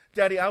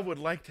 Daddy, I would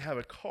like to have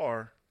a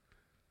car,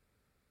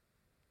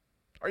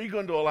 are you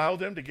going to allow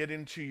them to get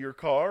into your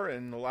car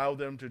and allow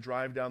them to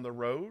drive down the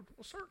road?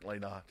 Well, certainly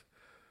not.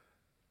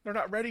 They're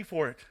not ready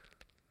for it.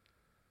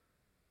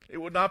 It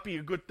would not be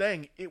a good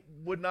thing. It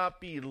would not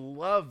be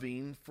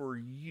loving for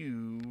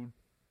you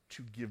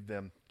to give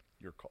them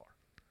your car.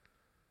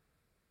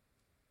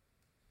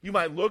 You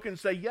might look and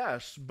say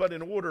yes, but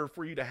in order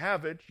for you to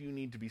have it, you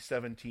need to be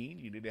 17.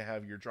 You need to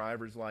have your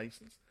driver's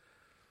license.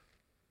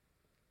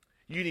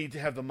 You need to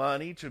have the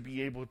money to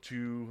be able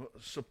to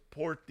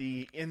support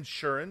the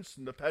insurance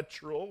and the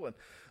petrol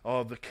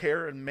and the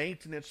care and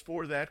maintenance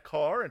for that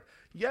car. And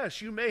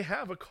yes, you may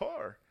have a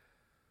car,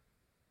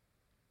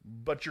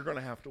 but you're going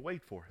to have to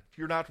wait for it.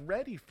 You're not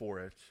ready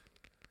for it.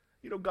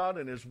 You know, God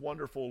in His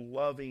wonderful,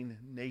 loving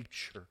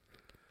nature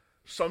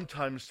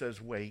sometimes says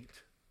wait.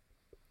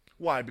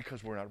 Why?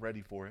 Because we're not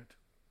ready for it.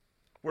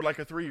 We're like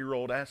a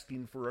 3-year-old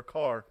asking for a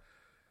car.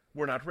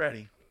 We're not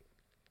ready.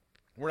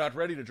 We're not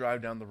ready to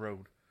drive down the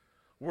road.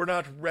 We're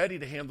not ready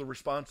to handle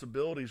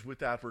responsibilities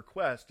without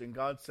request. And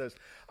God says,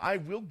 I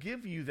will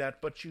give you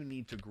that, but you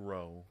need to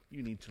grow.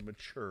 You need to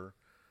mature.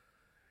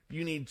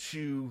 You need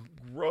to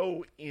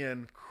grow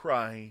in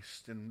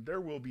Christ. And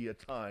there will be a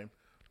time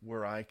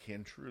where I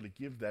can truly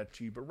give that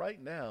to you. But right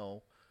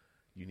now,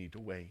 you need to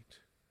wait.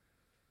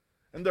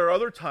 And there are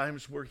other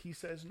times where he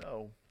says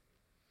no.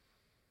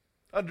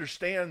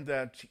 Understand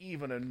that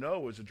even a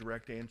no is a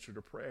direct answer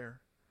to prayer.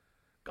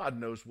 God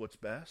knows what's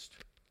best.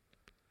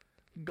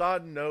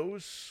 God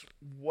knows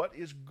what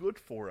is good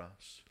for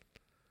us.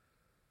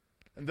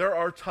 And there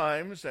are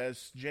times,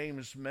 as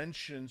James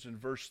mentions in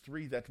verse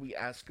 3, that we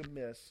ask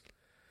amiss.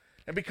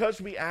 And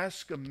because we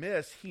ask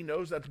amiss, he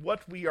knows that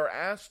what we are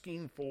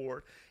asking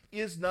for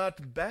is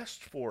not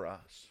best for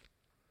us.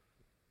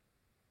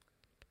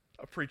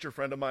 A preacher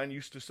friend of mine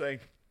used to say,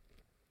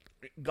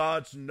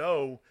 God's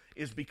no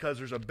is because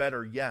there's a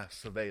better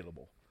yes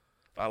available.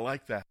 I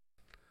like that.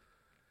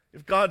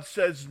 If God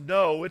says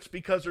no, it's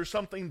because there's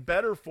something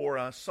better for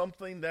us,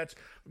 something that's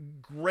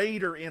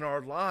greater in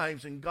our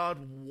lives, and God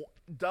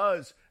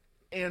does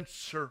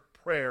answer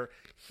prayer.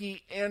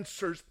 He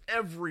answers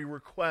every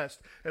request.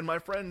 And my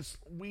friends,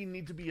 we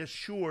need to be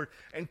assured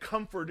and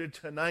comforted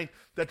tonight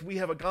that we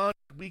have a God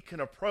we can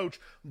approach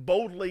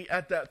boldly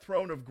at that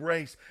throne of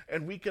grace,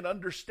 and we can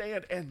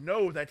understand and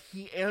know that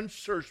he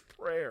answers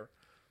prayer.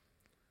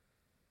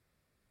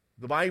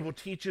 The Bible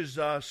teaches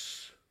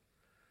us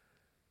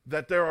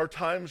that there are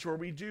times where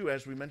we do,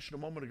 as we mentioned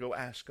a moment ago,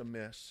 ask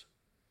amiss.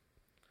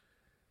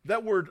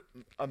 That word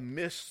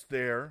amiss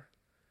there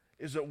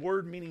is a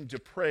word meaning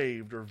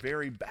depraved or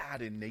very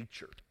bad in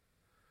nature.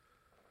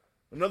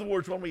 In other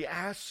words, when we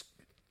ask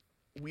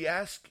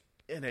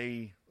in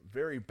a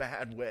very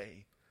bad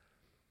way.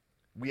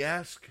 We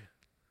ask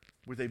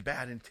with a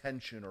bad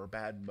intention or a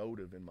bad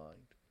motive in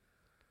mind.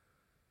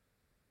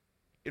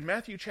 In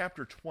Matthew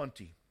chapter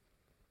 20,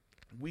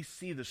 we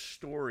see the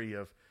story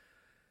of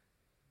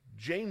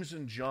James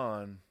and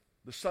John,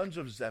 the sons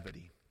of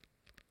Zebedee,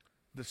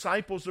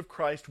 disciples of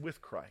Christ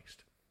with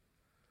Christ.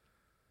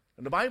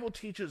 And the Bible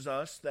teaches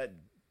us that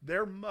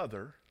their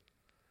mother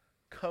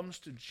comes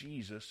to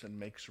Jesus and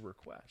makes a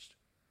request.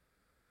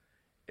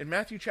 In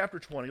Matthew chapter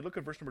 20, look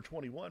at verse number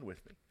 21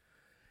 with me.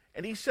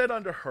 And he said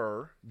unto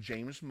her,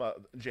 James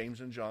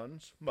and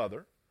John's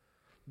mother,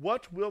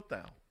 what wilt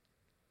thou?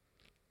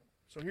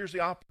 So here's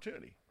the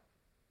opportunity.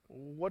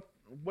 What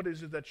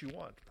is it that you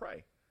want?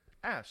 Pray.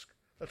 Ask.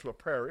 That's what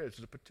prayer is.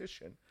 It's a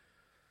petition.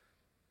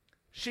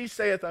 She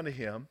saith unto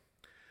him,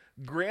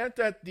 grant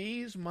that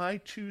these my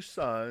two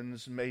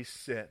sons may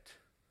sit,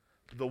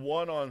 the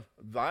one on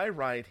thy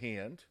right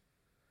hand,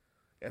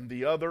 and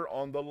the other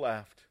on the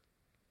left,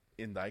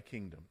 in thy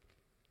kingdom.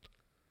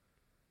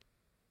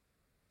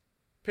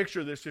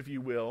 Picture this, if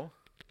you will.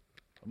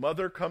 A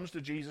mother comes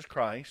to Jesus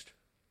Christ.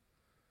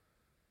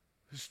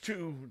 His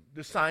two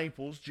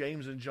disciples,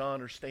 James and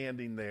John, are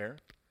standing there.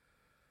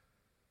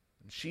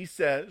 And she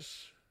says,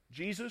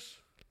 Jesus,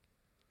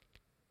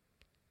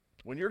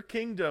 when your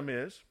kingdom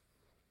is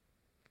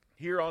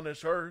here on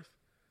this earth,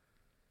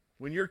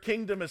 when your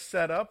kingdom is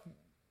set up,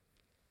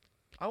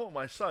 I want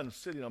my sons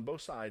sitting on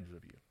both sides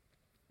of you.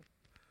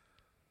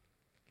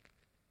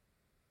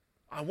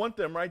 I want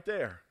them right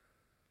there.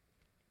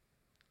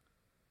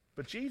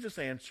 But Jesus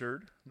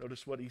answered,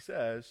 notice what he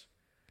says,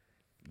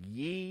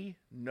 ye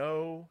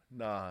know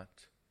not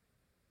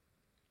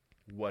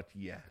what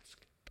ye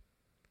ask.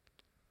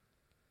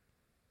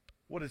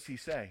 What does he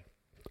say?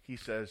 He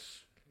says,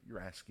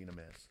 you're asking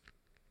amiss.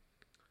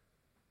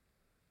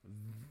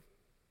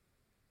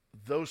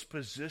 Those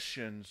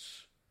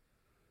positions,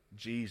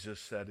 Jesus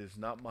said, is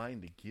not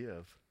mine to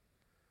give.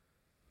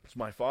 It's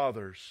my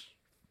Father's,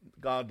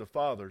 God the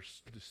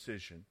Father's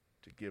decision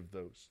to give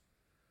those.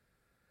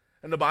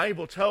 And the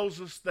Bible tells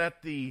us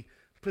that the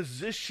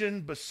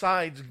position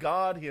besides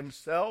God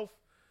himself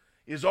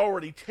is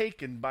already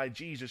taken by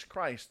Jesus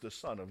Christ, the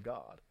Son of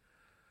God.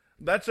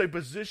 That's a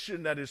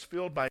position that is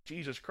filled by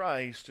Jesus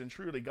Christ, and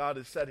truly God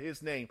has set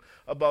his name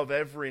above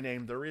every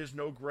name. There is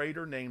no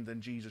greater name than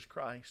Jesus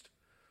Christ.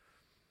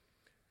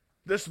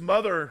 This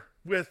mother,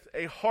 with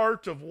a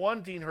heart of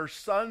wanting her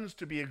sons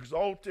to be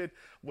exalted,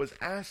 was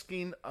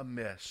asking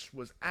amiss,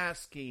 was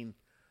asking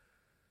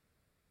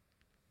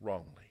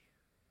wrongly.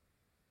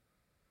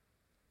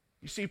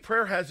 You see,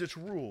 prayer has its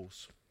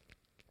rules.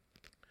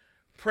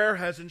 Prayer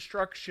has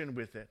instruction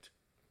with it.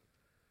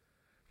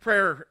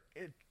 Prayer,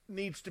 it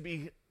needs to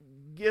be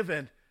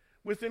given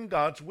within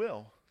God's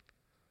will.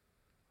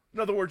 In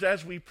other words,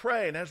 as we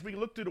pray and as we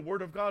look through the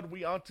Word of God,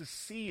 we ought to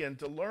see and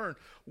to learn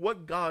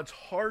what God's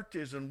heart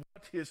is and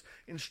what his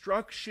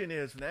instruction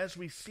is. And as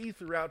we see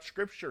throughout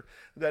Scripture,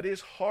 that his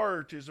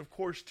heart is, of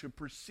course, to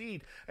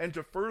proceed and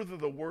to further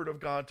the Word of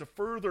God, to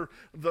further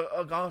the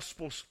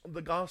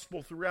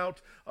gospel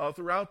throughout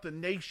the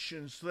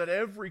nations, so that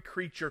every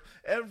creature,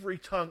 every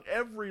tongue,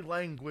 every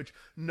language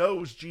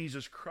knows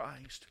Jesus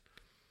Christ.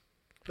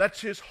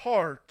 That's his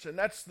heart, and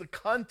that's the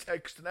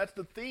context, and that's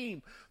the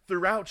theme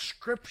throughout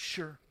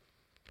Scripture.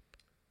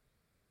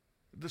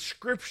 The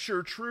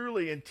Scripture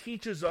truly and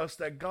teaches us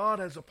that God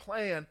has a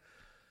plan,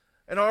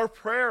 And our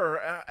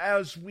prayer,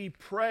 as we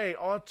pray,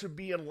 ought to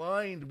be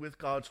aligned with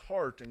God's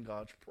heart and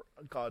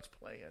God's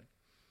plan.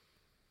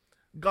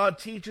 God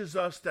teaches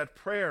us that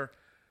prayer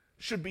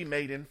should be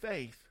made in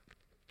faith.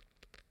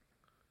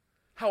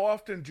 How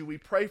often do we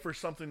pray for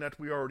something that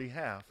we already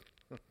have?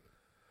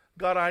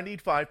 God, I need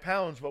 5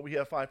 pounds, but we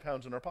have 5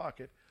 pounds in our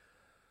pocket.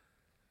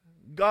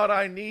 God,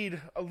 I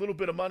need a little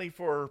bit of money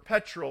for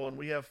petrol, and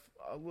we have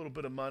a little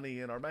bit of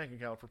money in our bank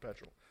account for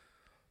petrol.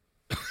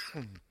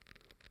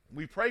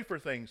 We pray for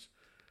things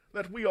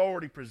that we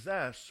already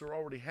possess or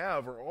already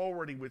have or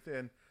already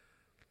within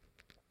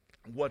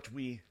what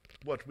we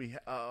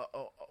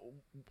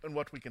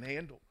can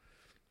handle.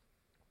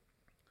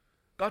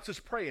 God says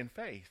pray in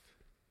faith.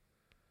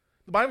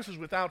 The Bible says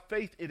without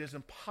faith it is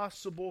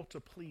impossible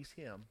to please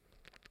Him.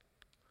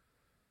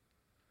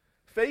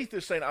 Faith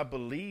is saying, I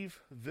believe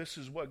this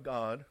is what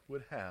God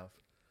would have.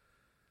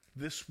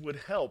 This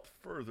would help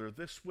further.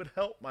 This would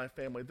help my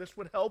family. This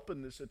would help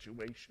in this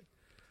situation.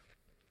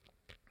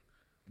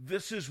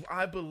 This is,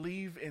 I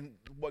believe in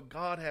what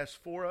God has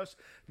for us.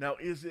 Now,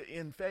 is it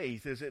in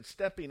faith? Is it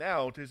stepping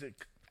out? Is it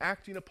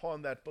acting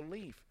upon that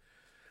belief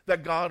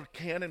that God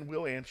can and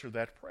will answer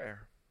that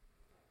prayer?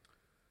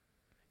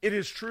 It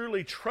is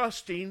truly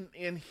trusting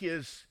in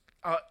His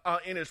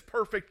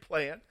perfect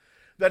plan,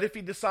 that if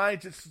He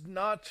decides it's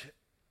not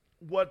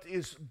what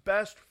is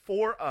best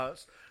for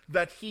us,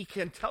 that He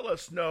can tell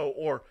us no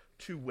or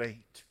to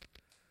wait.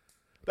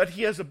 That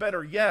He has a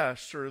better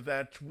yes, or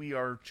that we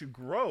are to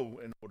grow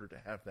in order to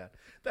have that.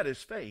 That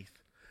is faith.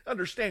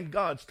 Understand,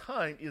 God's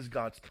time is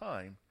God's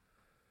time.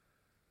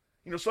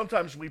 You know,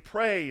 sometimes we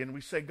pray and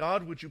we say,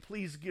 God, would you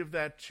please give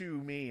that to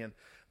me? And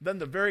then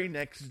the very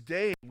next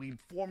day we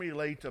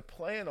formulate a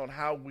plan on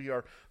how we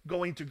are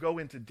going to go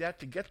into debt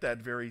to get that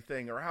very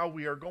thing, or how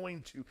we are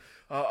going to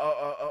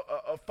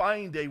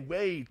find a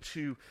way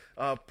to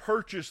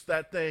purchase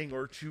that thing,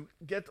 or to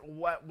get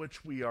that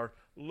which we are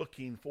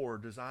looking for,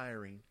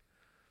 desiring.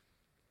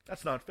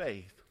 That's not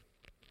faith.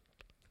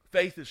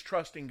 Faith is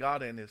trusting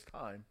God and His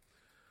time.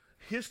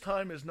 His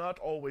time is not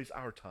always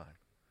our time.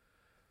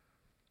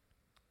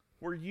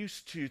 We're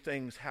used to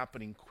things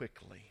happening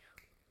quickly.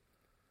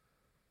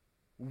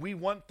 We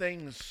want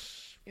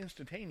things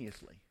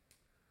instantaneously.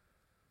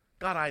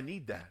 God, I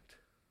need that.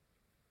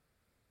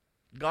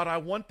 God, I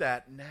want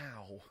that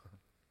now.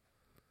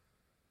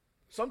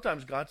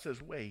 Sometimes God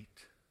says,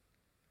 wait.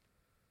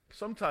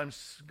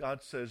 Sometimes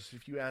God says,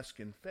 if you ask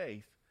in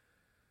faith,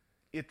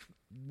 it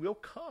will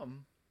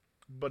come,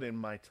 but in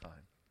my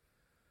time.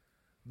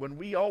 When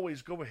we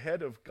always go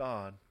ahead of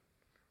God,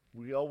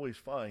 we always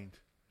find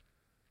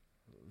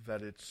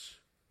that it's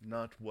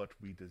not what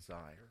we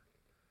desire.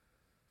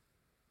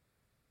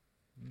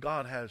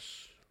 God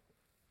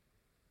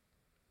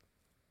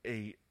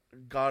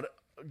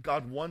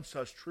wants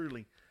us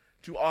truly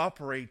to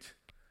operate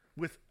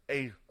with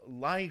a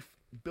life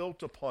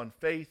built upon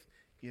faith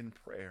in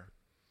prayer.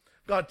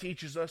 God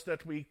teaches us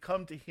that we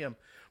come to Him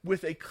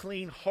with a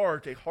clean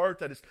heart, a heart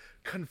that is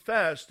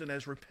confessed and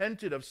has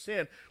repented of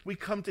sin. We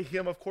come to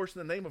Him, of course,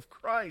 in the name of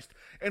Christ,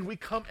 and we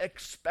come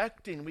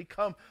expecting, we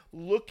come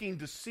looking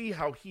to see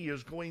how He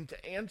is going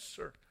to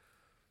answer.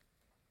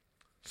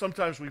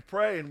 Sometimes we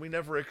pray and we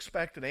never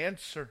expect an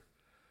answer.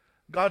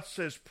 God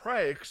says,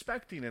 pray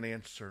expecting an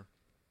answer.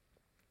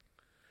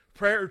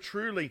 Prayer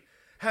truly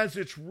has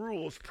its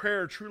rules.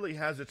 Prayer truly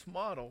has its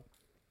model.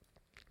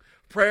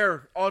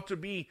 Prayer ought to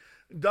be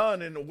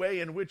done in a way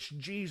in which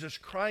Jesus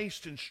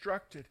Christ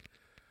instructed.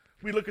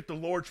 We look at the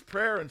Lord's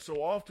Prayer, and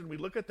so often we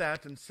look at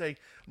that and say,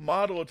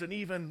 model it, and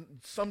even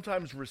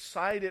sometimes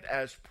recite it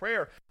as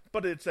prayer.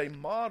 But it's a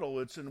model.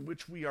 It's in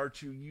which we are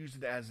to use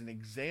it as an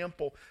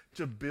example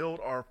to build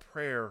our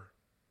prayer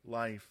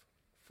life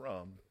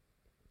from.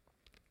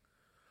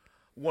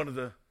 One of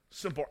the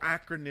simple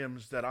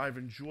acronyms that I've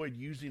enjoyed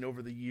using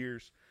over the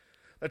years,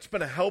 that's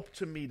been a help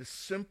to me to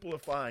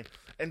simplify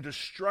and to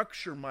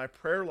structure my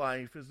prayer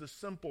life, is the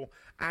simple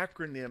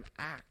acronym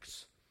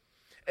ACTS.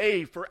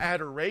 A for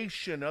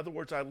adoration. In other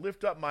words, I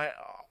lift up my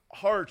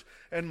heart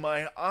and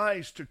my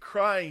eyes to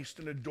Christ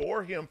and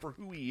adore Him for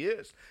who He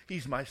is.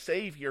 He's my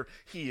Savior.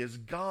 He is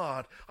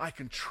God. I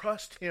can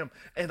trust Him,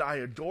 and I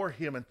adore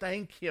Him and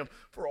thank Him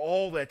for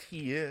all that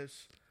He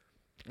is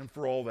and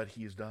for all that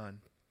He has done.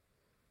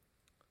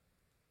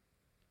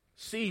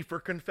 C for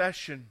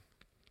confession.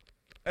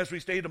 As we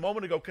stated a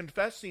moment ago,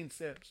 confessing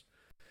sins.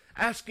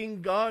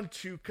 Asking God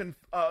to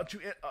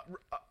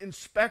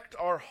inspect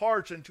our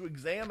hearts and to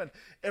examine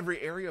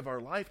every area of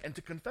our life and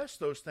to confess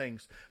those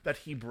things that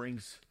He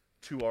brings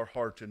to our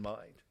heart and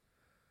mind.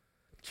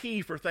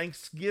 T for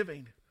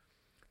thanksgiving.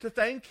 To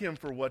thank Him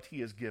for what He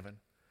has given.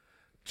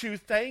 To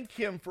thank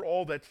Him for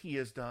all that He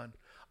has done.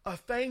 A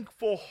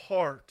thankful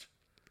heart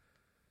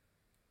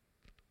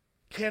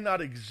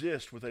cannot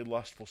exist with a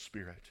lustful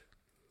spirit.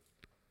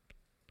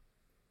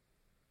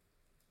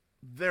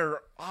 They're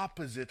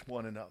opposite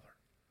one another.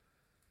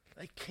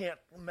 They can't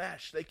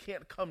mesh. They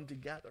can't come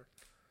together.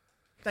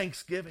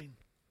 Thanksgiving.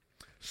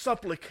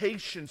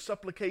 Supplication.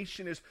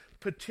 Supplication is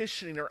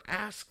petitioning or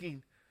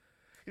asking.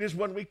 It is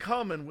when we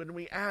come and when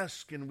we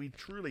ask and we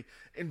truly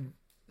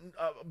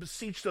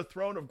beseech the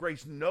throne of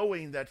grace,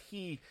 knowing that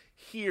He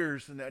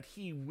hears and that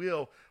He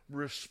will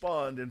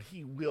respond and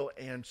He will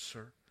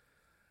answer.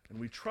 And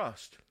we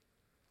trust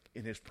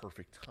in His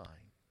perfect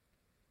time.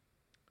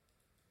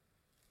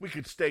 We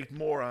could state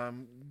more.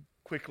 I'm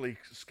quickly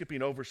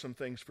skipping over some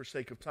things for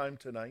sake of time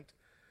tonight.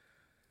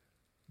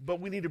 But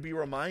we need to be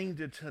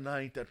reminded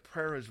tonight that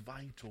prayer is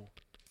vital.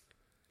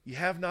 You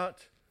have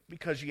not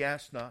because you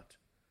ask not.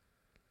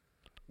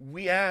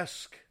 We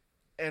ask,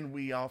 and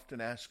we often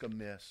ask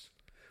amiss.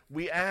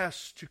 We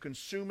ask to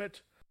consume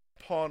it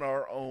upon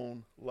our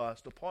own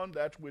lust, upon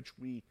that which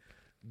we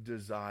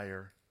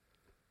desire.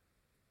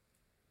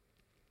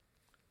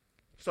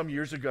 Some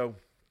years ago,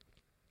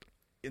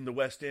 in the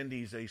West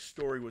Indies, a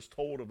story was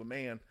told of a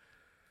man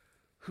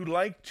who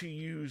liked to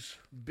use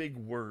big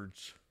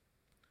words,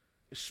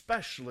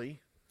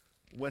 especially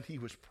when he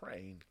was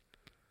praying.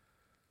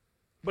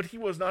 But he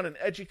was not an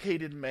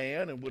educated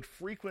man and would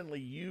frequently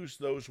use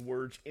those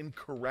words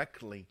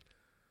incorrectly,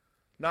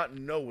 not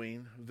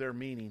knowing their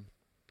meaning.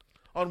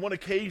 On one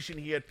occasion,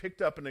 he had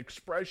picked up an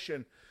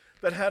expression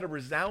that had a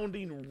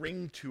resounding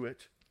ring to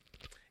it,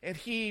 and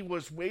he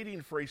was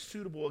waiting for a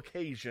suitable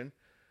occasion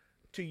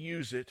to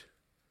use it.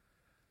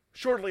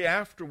 Shortly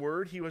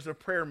afterward, he was at a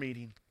prayer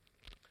meeting.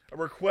 A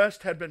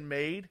request had been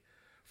made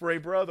for a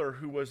brother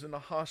who was in the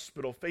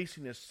hospital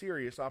facing a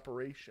serious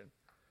operation.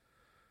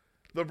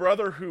 The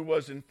brother, who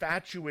was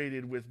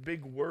infatuated with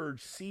big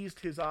words,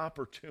 seized his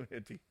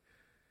opportunity.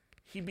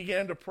 He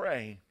began to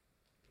pray,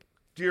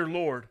 "Dear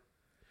Lord,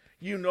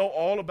 you know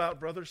all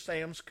about Brother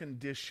Sam's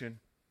condition.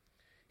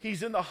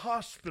 He's in the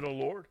hospital,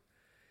 Lord.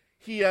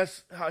 He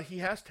has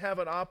to have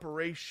an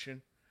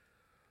operation.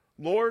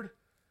 Lord,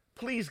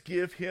 please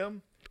give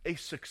him a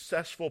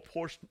successful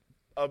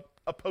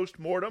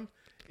post-mortem.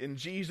 In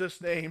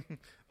Jesus' name,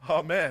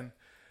 amen."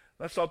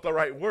 That's not the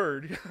right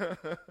word.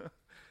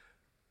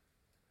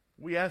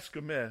 We ask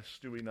amiss,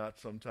 do we not,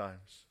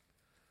 sometimes?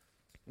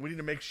 We need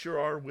to make sure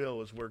our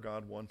will is where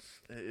God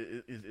wants,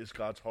 is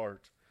God's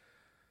heart.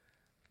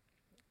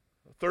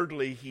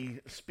 Thirdly, he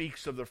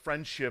speaks of the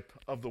friendship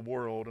of the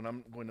world, and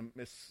I'm going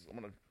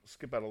to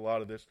skip out a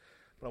lot of this,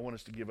 but I want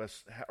us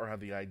to have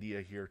the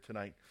idea here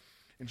tonight.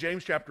 In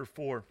James chapter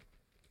 4,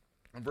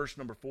 in verse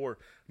number 4,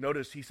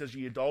 notice he says,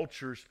 "Ye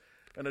adulterers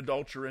and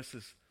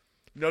adulteresses,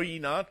 know ye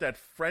not that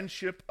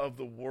friendship of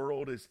the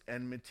world is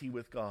enmity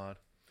with God?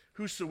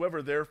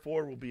 Whosoever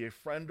therefore will be a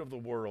friend of the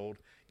world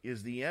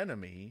is the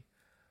enemy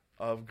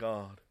of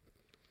God."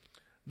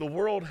 The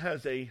world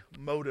has a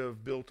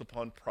motive built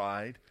upon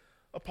pride,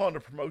 upon the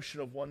promotion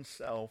of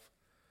oneself,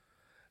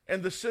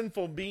 and the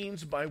sinful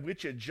means by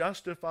which it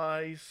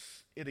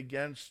justifies it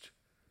against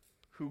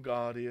who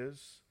God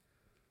is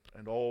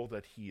and all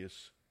that He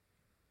is.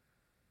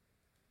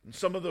 And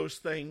some of those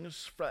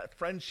things,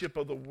 friendship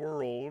of the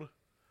world,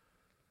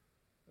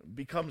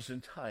 becomes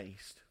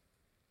enticed.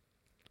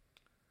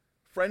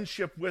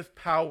 Friendship with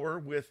power,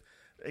 with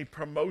a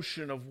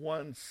promotion of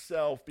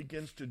oneself,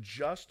 begins to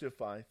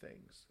justify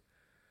things,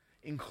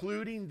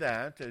 including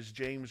that, as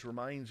James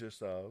reminds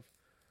us of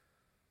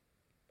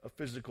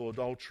physical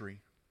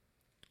adultery.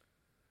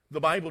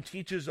 The Bible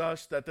teaches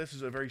us that this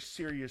is a very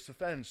serious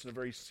offense and a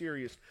very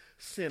serious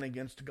sin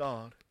against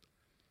God.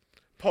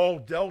 Paul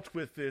dealt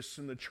with this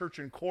in the church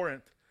in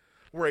Corinth,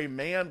 where a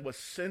man was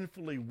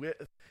sinfully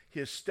with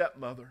his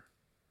stepmother.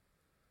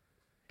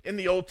 In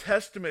the Old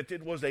Testament,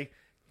 it was a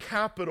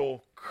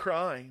capital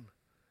crime.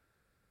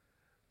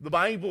 The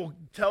Bible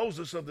tells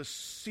us of the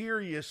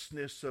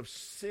seriousness of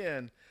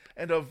sin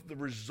and of the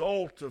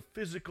result of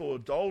physical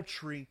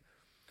adultery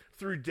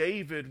through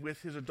David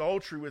with his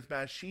adultery with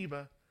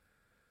Bathsheba.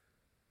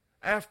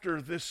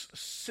 After this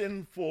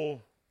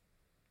sinful,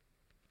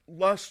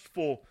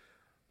 lustful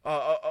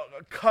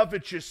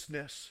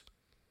covetousness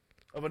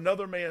of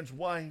another man's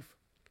wife,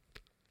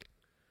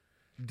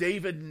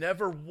 David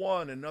never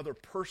won another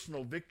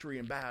personal victory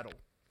in battle.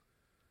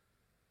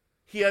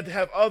 He had to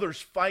have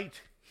others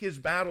fight his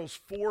battles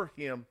for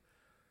him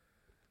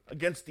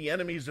against the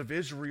enemies of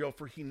Israel,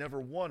 for he never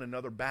won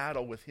another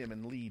battle with him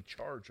and lead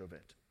charge of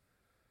it.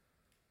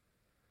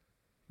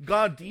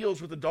 God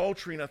deals with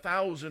adultery in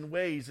 1,000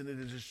 ways, and it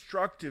is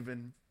destructive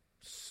in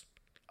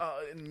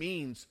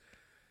means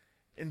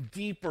and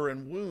deeper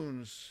in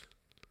wounds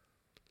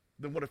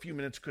than what a few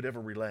minutes could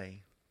ever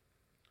relay.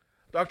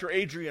 Dr.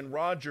 Adrian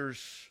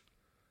Rogers,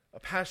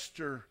 a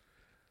pastor,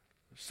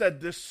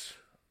 said this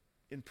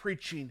in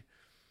preaching: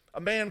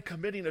 "A man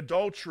committing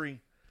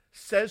adultery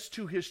says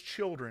to his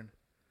children,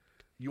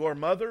 'Your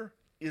mother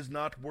is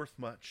not worth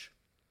much,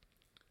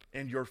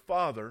 and your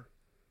father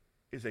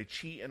is a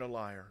cheat and a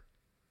liar.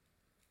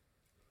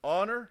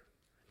 Honor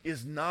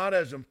is not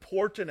as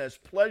important as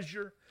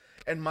pleasure,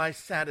 and my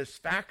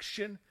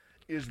satisfaction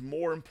is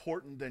more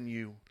important than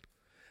you.'"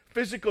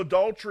 Physical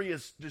adultery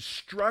is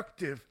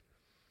destructive.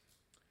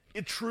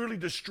 It truly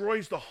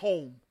destroys the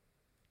home.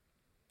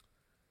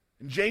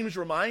 And James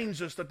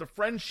reminds us that the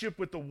friendship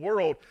with the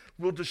world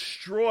will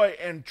destroy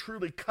and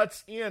truly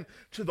cuts in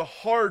to the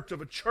heart of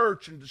a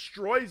church and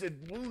destroys it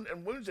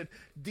and wounds it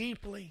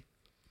deeply.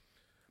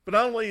 But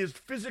not only is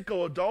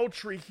physical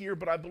adultery here,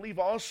 but I believe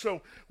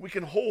also we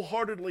can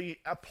wholeheartedly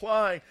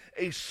apply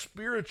a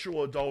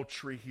spiritual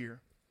adultery here.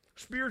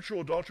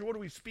 Spiritual adultery, what are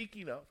we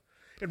speaking of?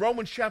 In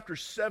Romans chapter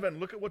 7,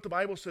 look at what the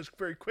Bible says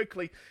very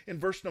quickly in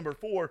verse number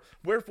 4.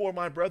 Wherefore,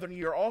 my brethren,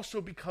 ye are also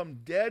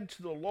become dead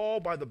to the law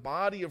by the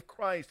body of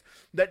Christ,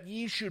 that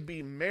ye should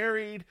be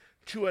married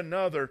to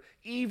another,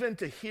 even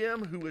to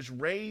him who is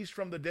raised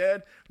from the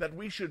dead, that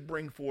we should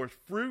bring forth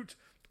fruit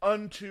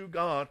unto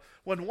God.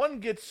 When one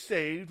gets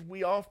saved,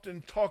 we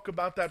often talk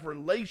about that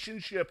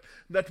relationship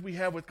that we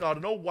have with God.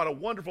 And oh, what a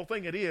wonderful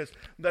thing it is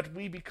that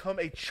we become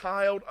a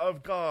child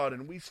of God.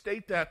 And we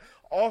state that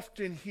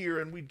often here,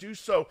 and we do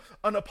so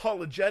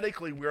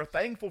unapologetically. We are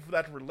thankful for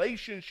that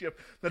relationship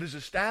that is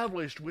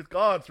established with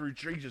God through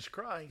Jesus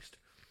Christ.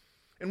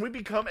 And we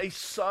become a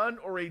son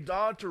or a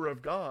daughter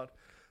of God.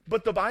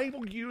 But the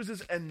Bible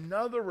uses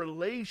another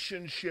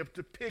relationship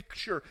to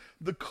picture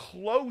the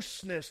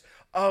closeness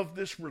of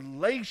this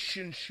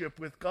relationship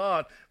with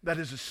God that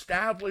is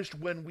established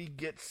when we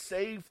get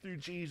saved through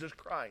Jesus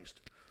Christ.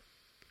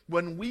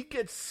 When we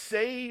get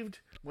saved,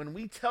 when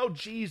we tell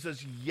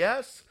Jesus,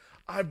 yes,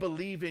 I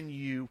believe in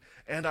you,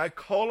 and I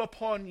call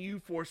upon you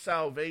for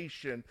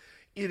salvation,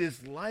 it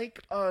is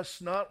like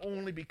us not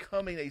only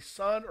becoming a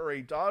son or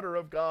a daughter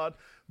of God,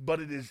 but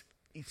it is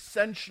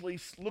essentially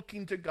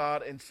looking to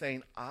God and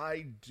saying,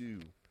 I do,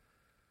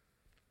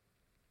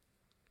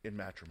 in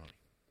matrimony.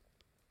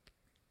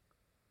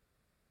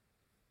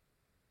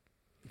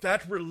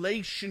 That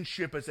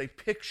relationship is a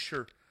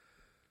picture,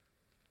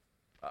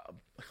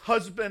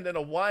 husband and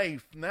a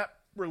wife, and that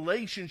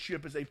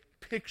relationship is a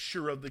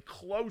picture of the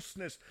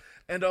closeness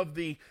and of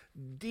the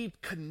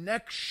deep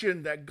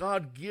connection that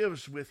God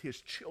gives with his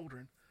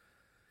children.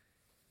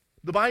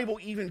 The Bible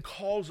even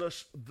calls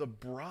us the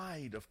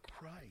bride of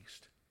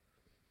Christ.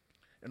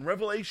 In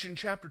Revelation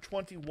chapter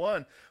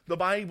 21, the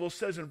Bible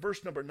says in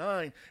verse number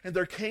 9, and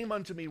there came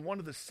unto me one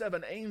of the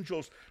seven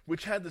angels,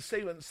 which had the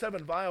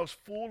seven vials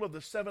full of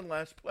the seven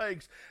last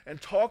plagues,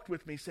 and talked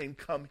with me, saying,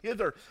 Come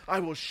hither,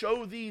 I will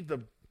show thee the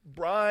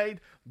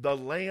bride, the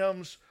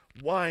Lamb's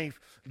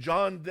wife.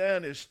 John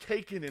then is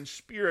taken in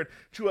spirit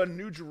to a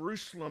new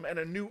Jerusalem and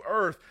a new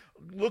earth,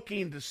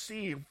 looking to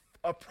see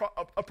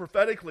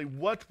prophetically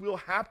what will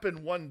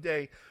happen one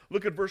day.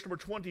 Look at verse number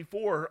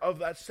 24 of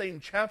that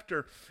same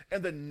chapter.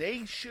 And the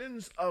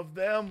nations of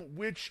them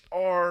which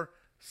are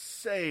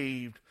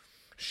saved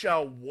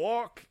shall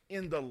walk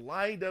in the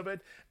light of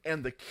it,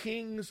 and the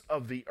kings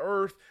of the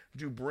earth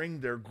do bring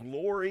their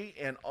glory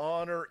and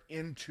honor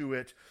into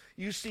it.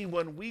 You see,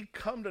 when we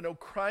come to know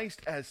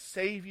Christ as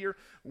Savior,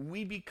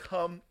 we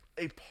become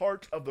a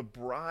part of the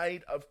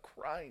bride of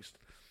Christ.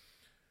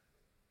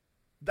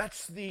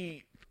 That's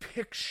the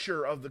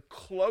picture of the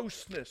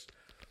closeness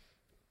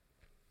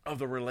of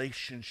the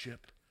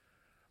relationship,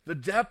 the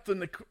depth in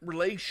the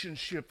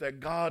relationship that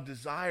God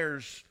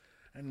desires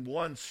and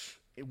wants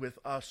with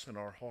us in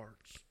our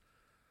hearts.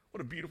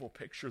 What a beautiful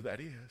picture that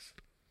is.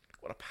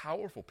 What a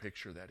powerful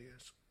picture that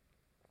is.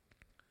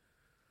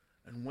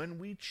 And when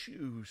we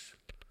choose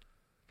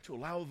to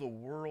allow the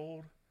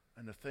world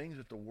and the things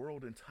that the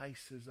world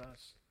entices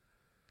us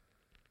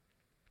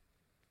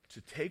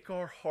to take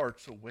our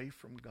hearts away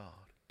from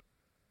God,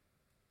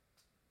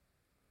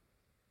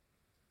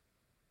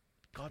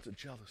 God's a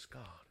jealous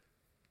God.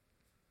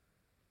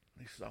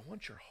 And he says, I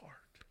want your heart.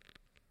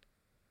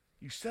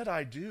 You said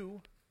I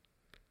do.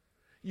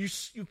 You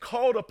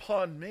called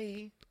upon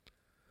me.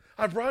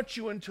 I brought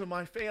you into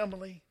my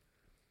family.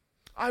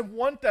 I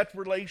want that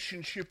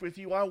relationship with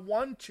you. I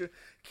want to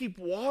keep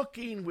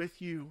walking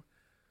with you.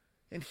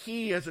 And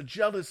he, as a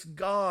jealous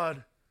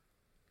God,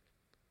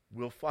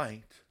 will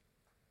fight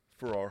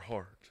for our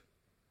heart.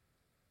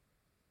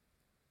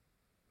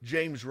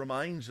 James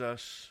reminds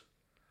us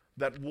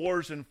that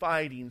wars and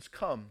fightings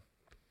come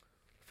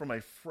from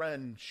a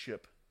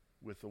friendship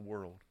with the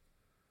world,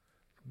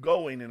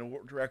 going in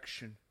a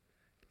direction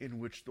in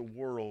which the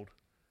world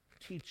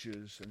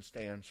teaches and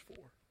stands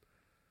for.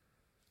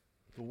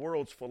 The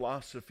world's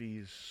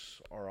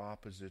philosophies are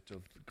opposite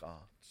of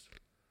God's.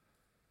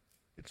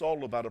 It's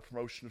all about a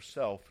promotion of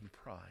self and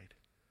pride.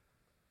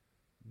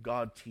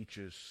 God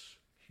teaches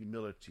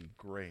humility,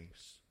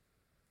 grace,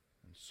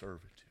 and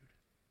servitude.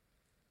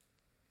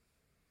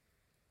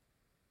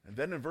 And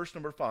then in verse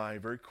number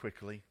 5, very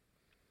quickly,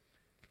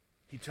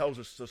 he tells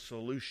us the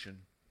solution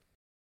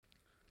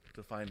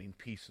to finding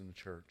peace in the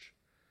church.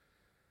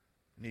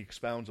 And he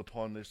expounds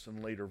upon this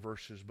in later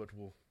verses, but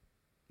we'll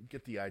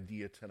get the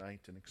idea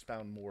tonight and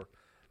expound more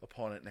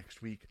upon it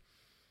next week.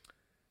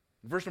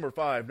 In verse number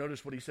 5,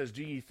 notice what he says,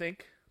 Do ye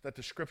think that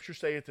the Scripture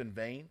saith in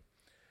vain,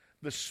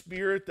 the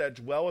Spirit that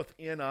dwelleth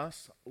in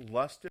us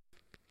lusteth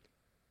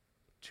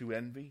to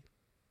envy?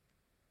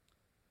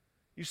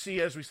 You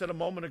see, as we said a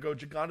moment ago,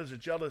 God is a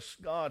jealous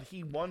God.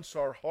 He wants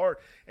our heart,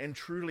 and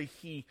truly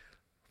he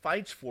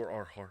fights for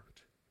our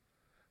heart.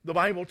 The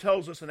Bible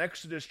tells us in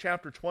Exodus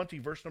chapter 20,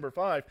 verse number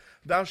 5,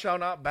 "Thou shalt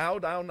not bow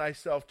down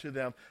thyself to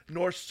them,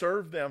 nor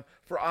serve them,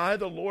 for I,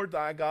 the Lord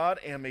thy God,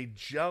 am a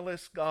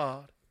jealous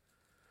God."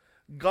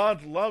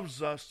 God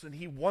loves us and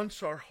He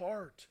wants our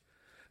heart.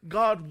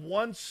 God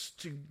wants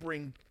to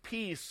bring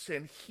peace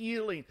and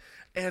healing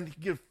and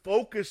give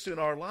focus in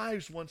our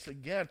lives once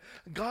again.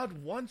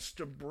 God wants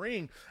to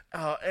bring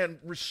and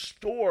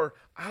restore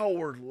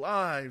our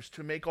lives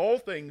to make all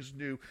things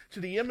new to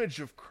the image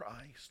of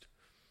Christ.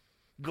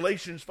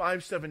 Galatians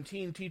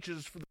 5:17 teaches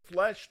us, "For the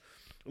flesh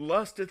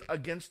lusteth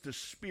against the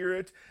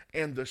Spirit,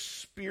 and the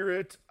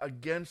Spirit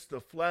against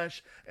the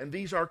flesh. And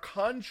these are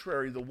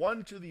contrary the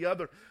one to the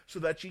other, so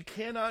that ye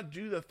cannot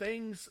do the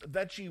things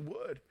that ye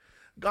would."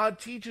 God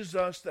teaches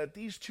us that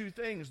these two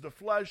things, the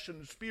flesh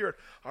and the spirit,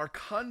 are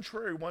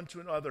contrary one to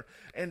another.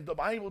 And the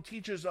Bible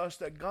teaches us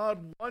that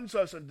God wants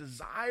us and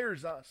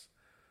desires us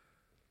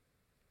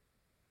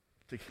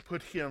to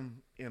put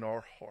Him in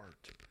our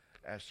heart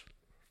as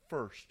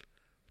first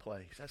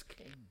place, as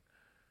King.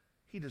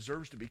 He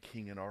deserves to be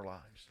King in our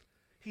lives.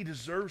 He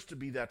deserves to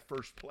be that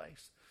first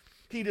place.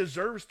 He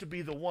deserves to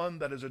be the one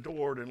that is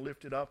adored and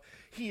lifted up.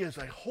 He is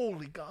a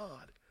holy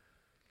God.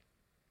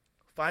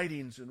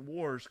 Fightings and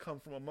wars come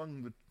from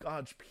among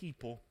God's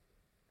people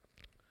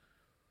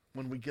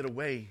when we get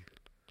away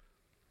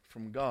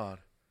from God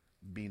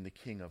being the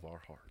King of our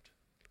heart.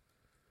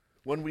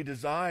 When we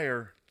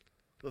desire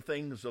the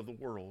things of the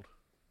world.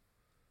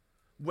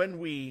 When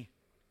we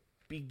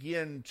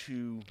begin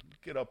to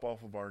get up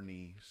off of our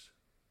knees.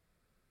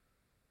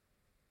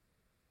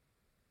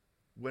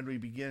 When we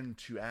begin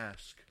to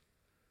ask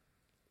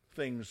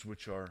things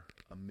which are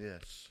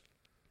amiss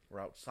or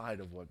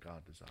outside of what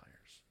God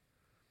desires.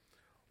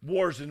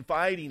 Wars and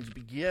fightings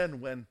begin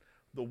when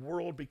the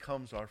world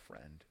becomes our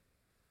friend.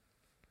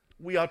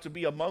 We ought to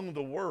be among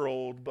the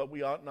world, but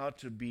we ought not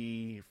to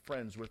be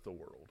friends with the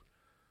world.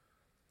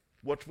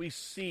 What we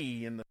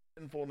see in the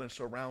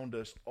sinfulness around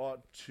us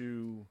ought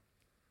to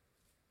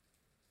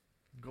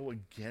go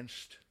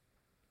against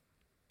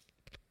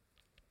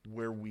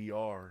where we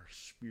are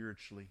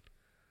spiritually,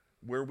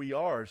 where we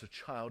are as a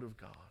child of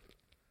God.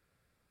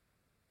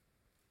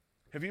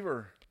 Have you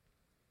ever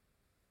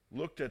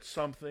looked at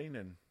something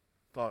and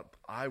thought,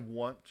 I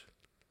want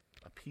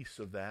a piece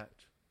of that?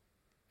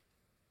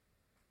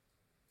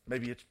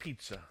 Maybe it's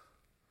pizza.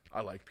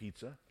 I like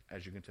pizza,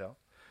 as you can tell.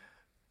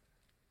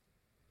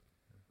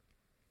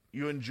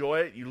 You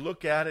enjoy it, you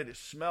look at it, it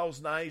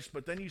smells nice,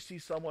 but then you see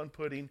someone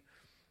putting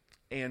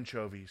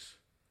anchovies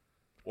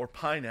or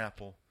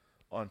pineapple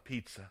on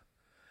pizza.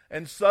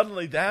 And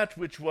suddenly that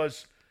which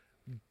was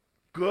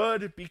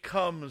good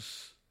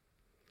becomes,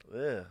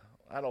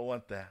 I don't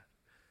want that.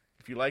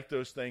 If you like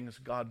those things,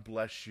 God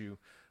bless you.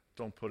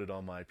 Don't put it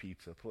on my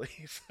pizza,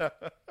 please.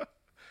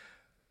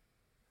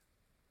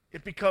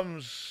 It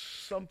becomes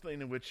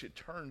something in which it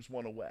turns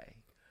one away.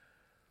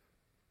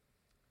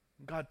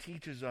 God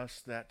teaches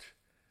us that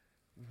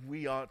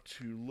we ought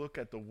to look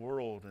at the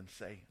world and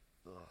say,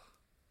 ugh,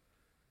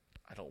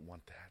 I don't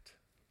want that.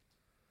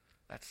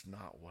 That's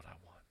not what I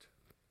want.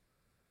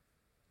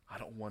 I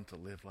don't want to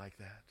live like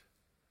that.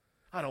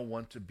 I don't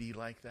want to be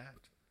like that.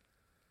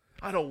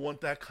 I don't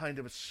want that kind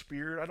of a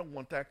spirit. I don't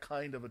want that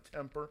kind of a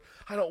temper.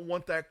 I don't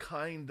want that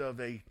kind of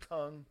a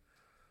tongue.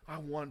 I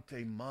want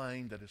a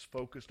mind that is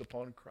focused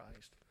upon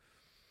Christ.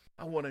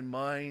 I want a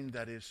mind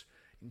that is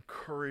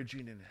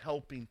encouraging and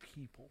helping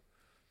people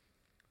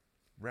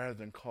rather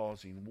than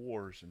causing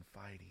wars and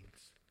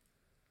fightings,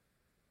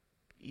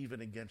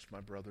 even against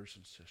my brothers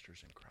and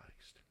sisters in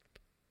Christ.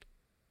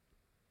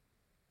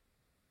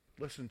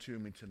 Listen to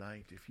me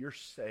tonight. If you're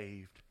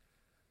saved,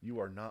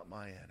 you are not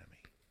my enemy.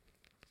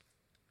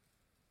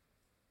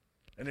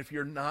 And if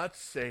you're not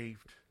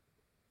saved,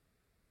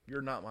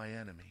 you're not my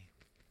enemy.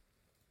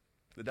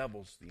 The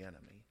devil's the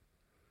enemy.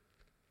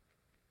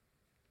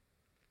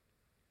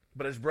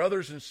 But as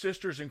brothers and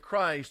sisters in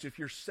Christ, if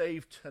you're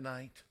saved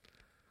tonight,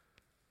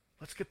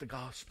 let's get the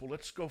gospel.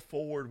 Let's go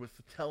forward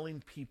with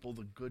telling people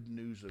the good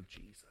news of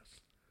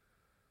Jesus.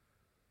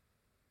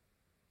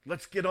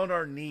 Let's get on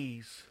our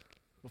knees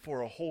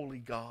before a holy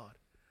God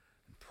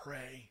and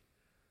pray.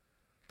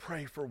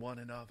 Pray for one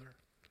another.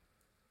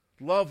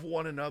 Love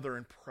one another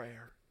in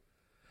prayer.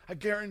 I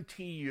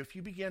guarantee you, if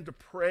you begin to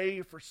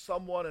pray for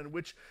someone in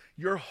which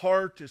your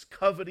heart is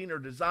coveting or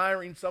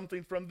desiring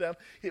something from them,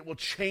 it will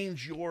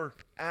change your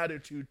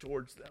attitude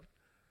towards them.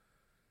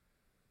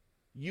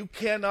 You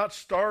cannot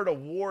start a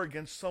war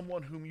against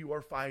someone whom you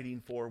are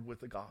fighting for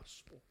with the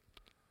gospel.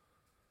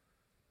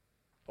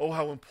 Oh,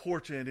 how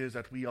important it is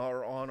that we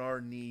are on our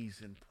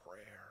knees in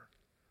prayer,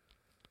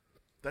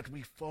 that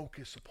we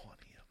focus upon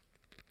Him,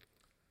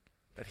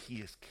 that He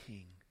is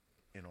King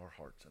in our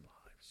hearts and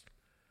lives.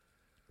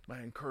 May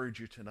I encourage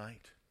you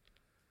tonight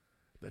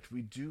that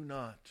we do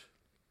not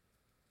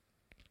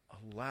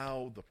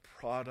allow the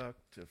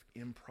product of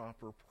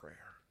improper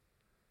prayer,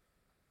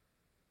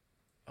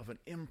 of an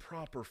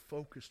improper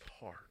focused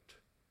heart,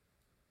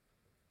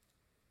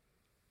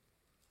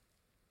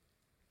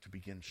 to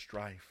begin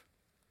strife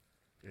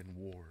and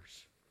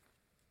wars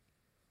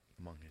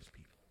among His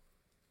people.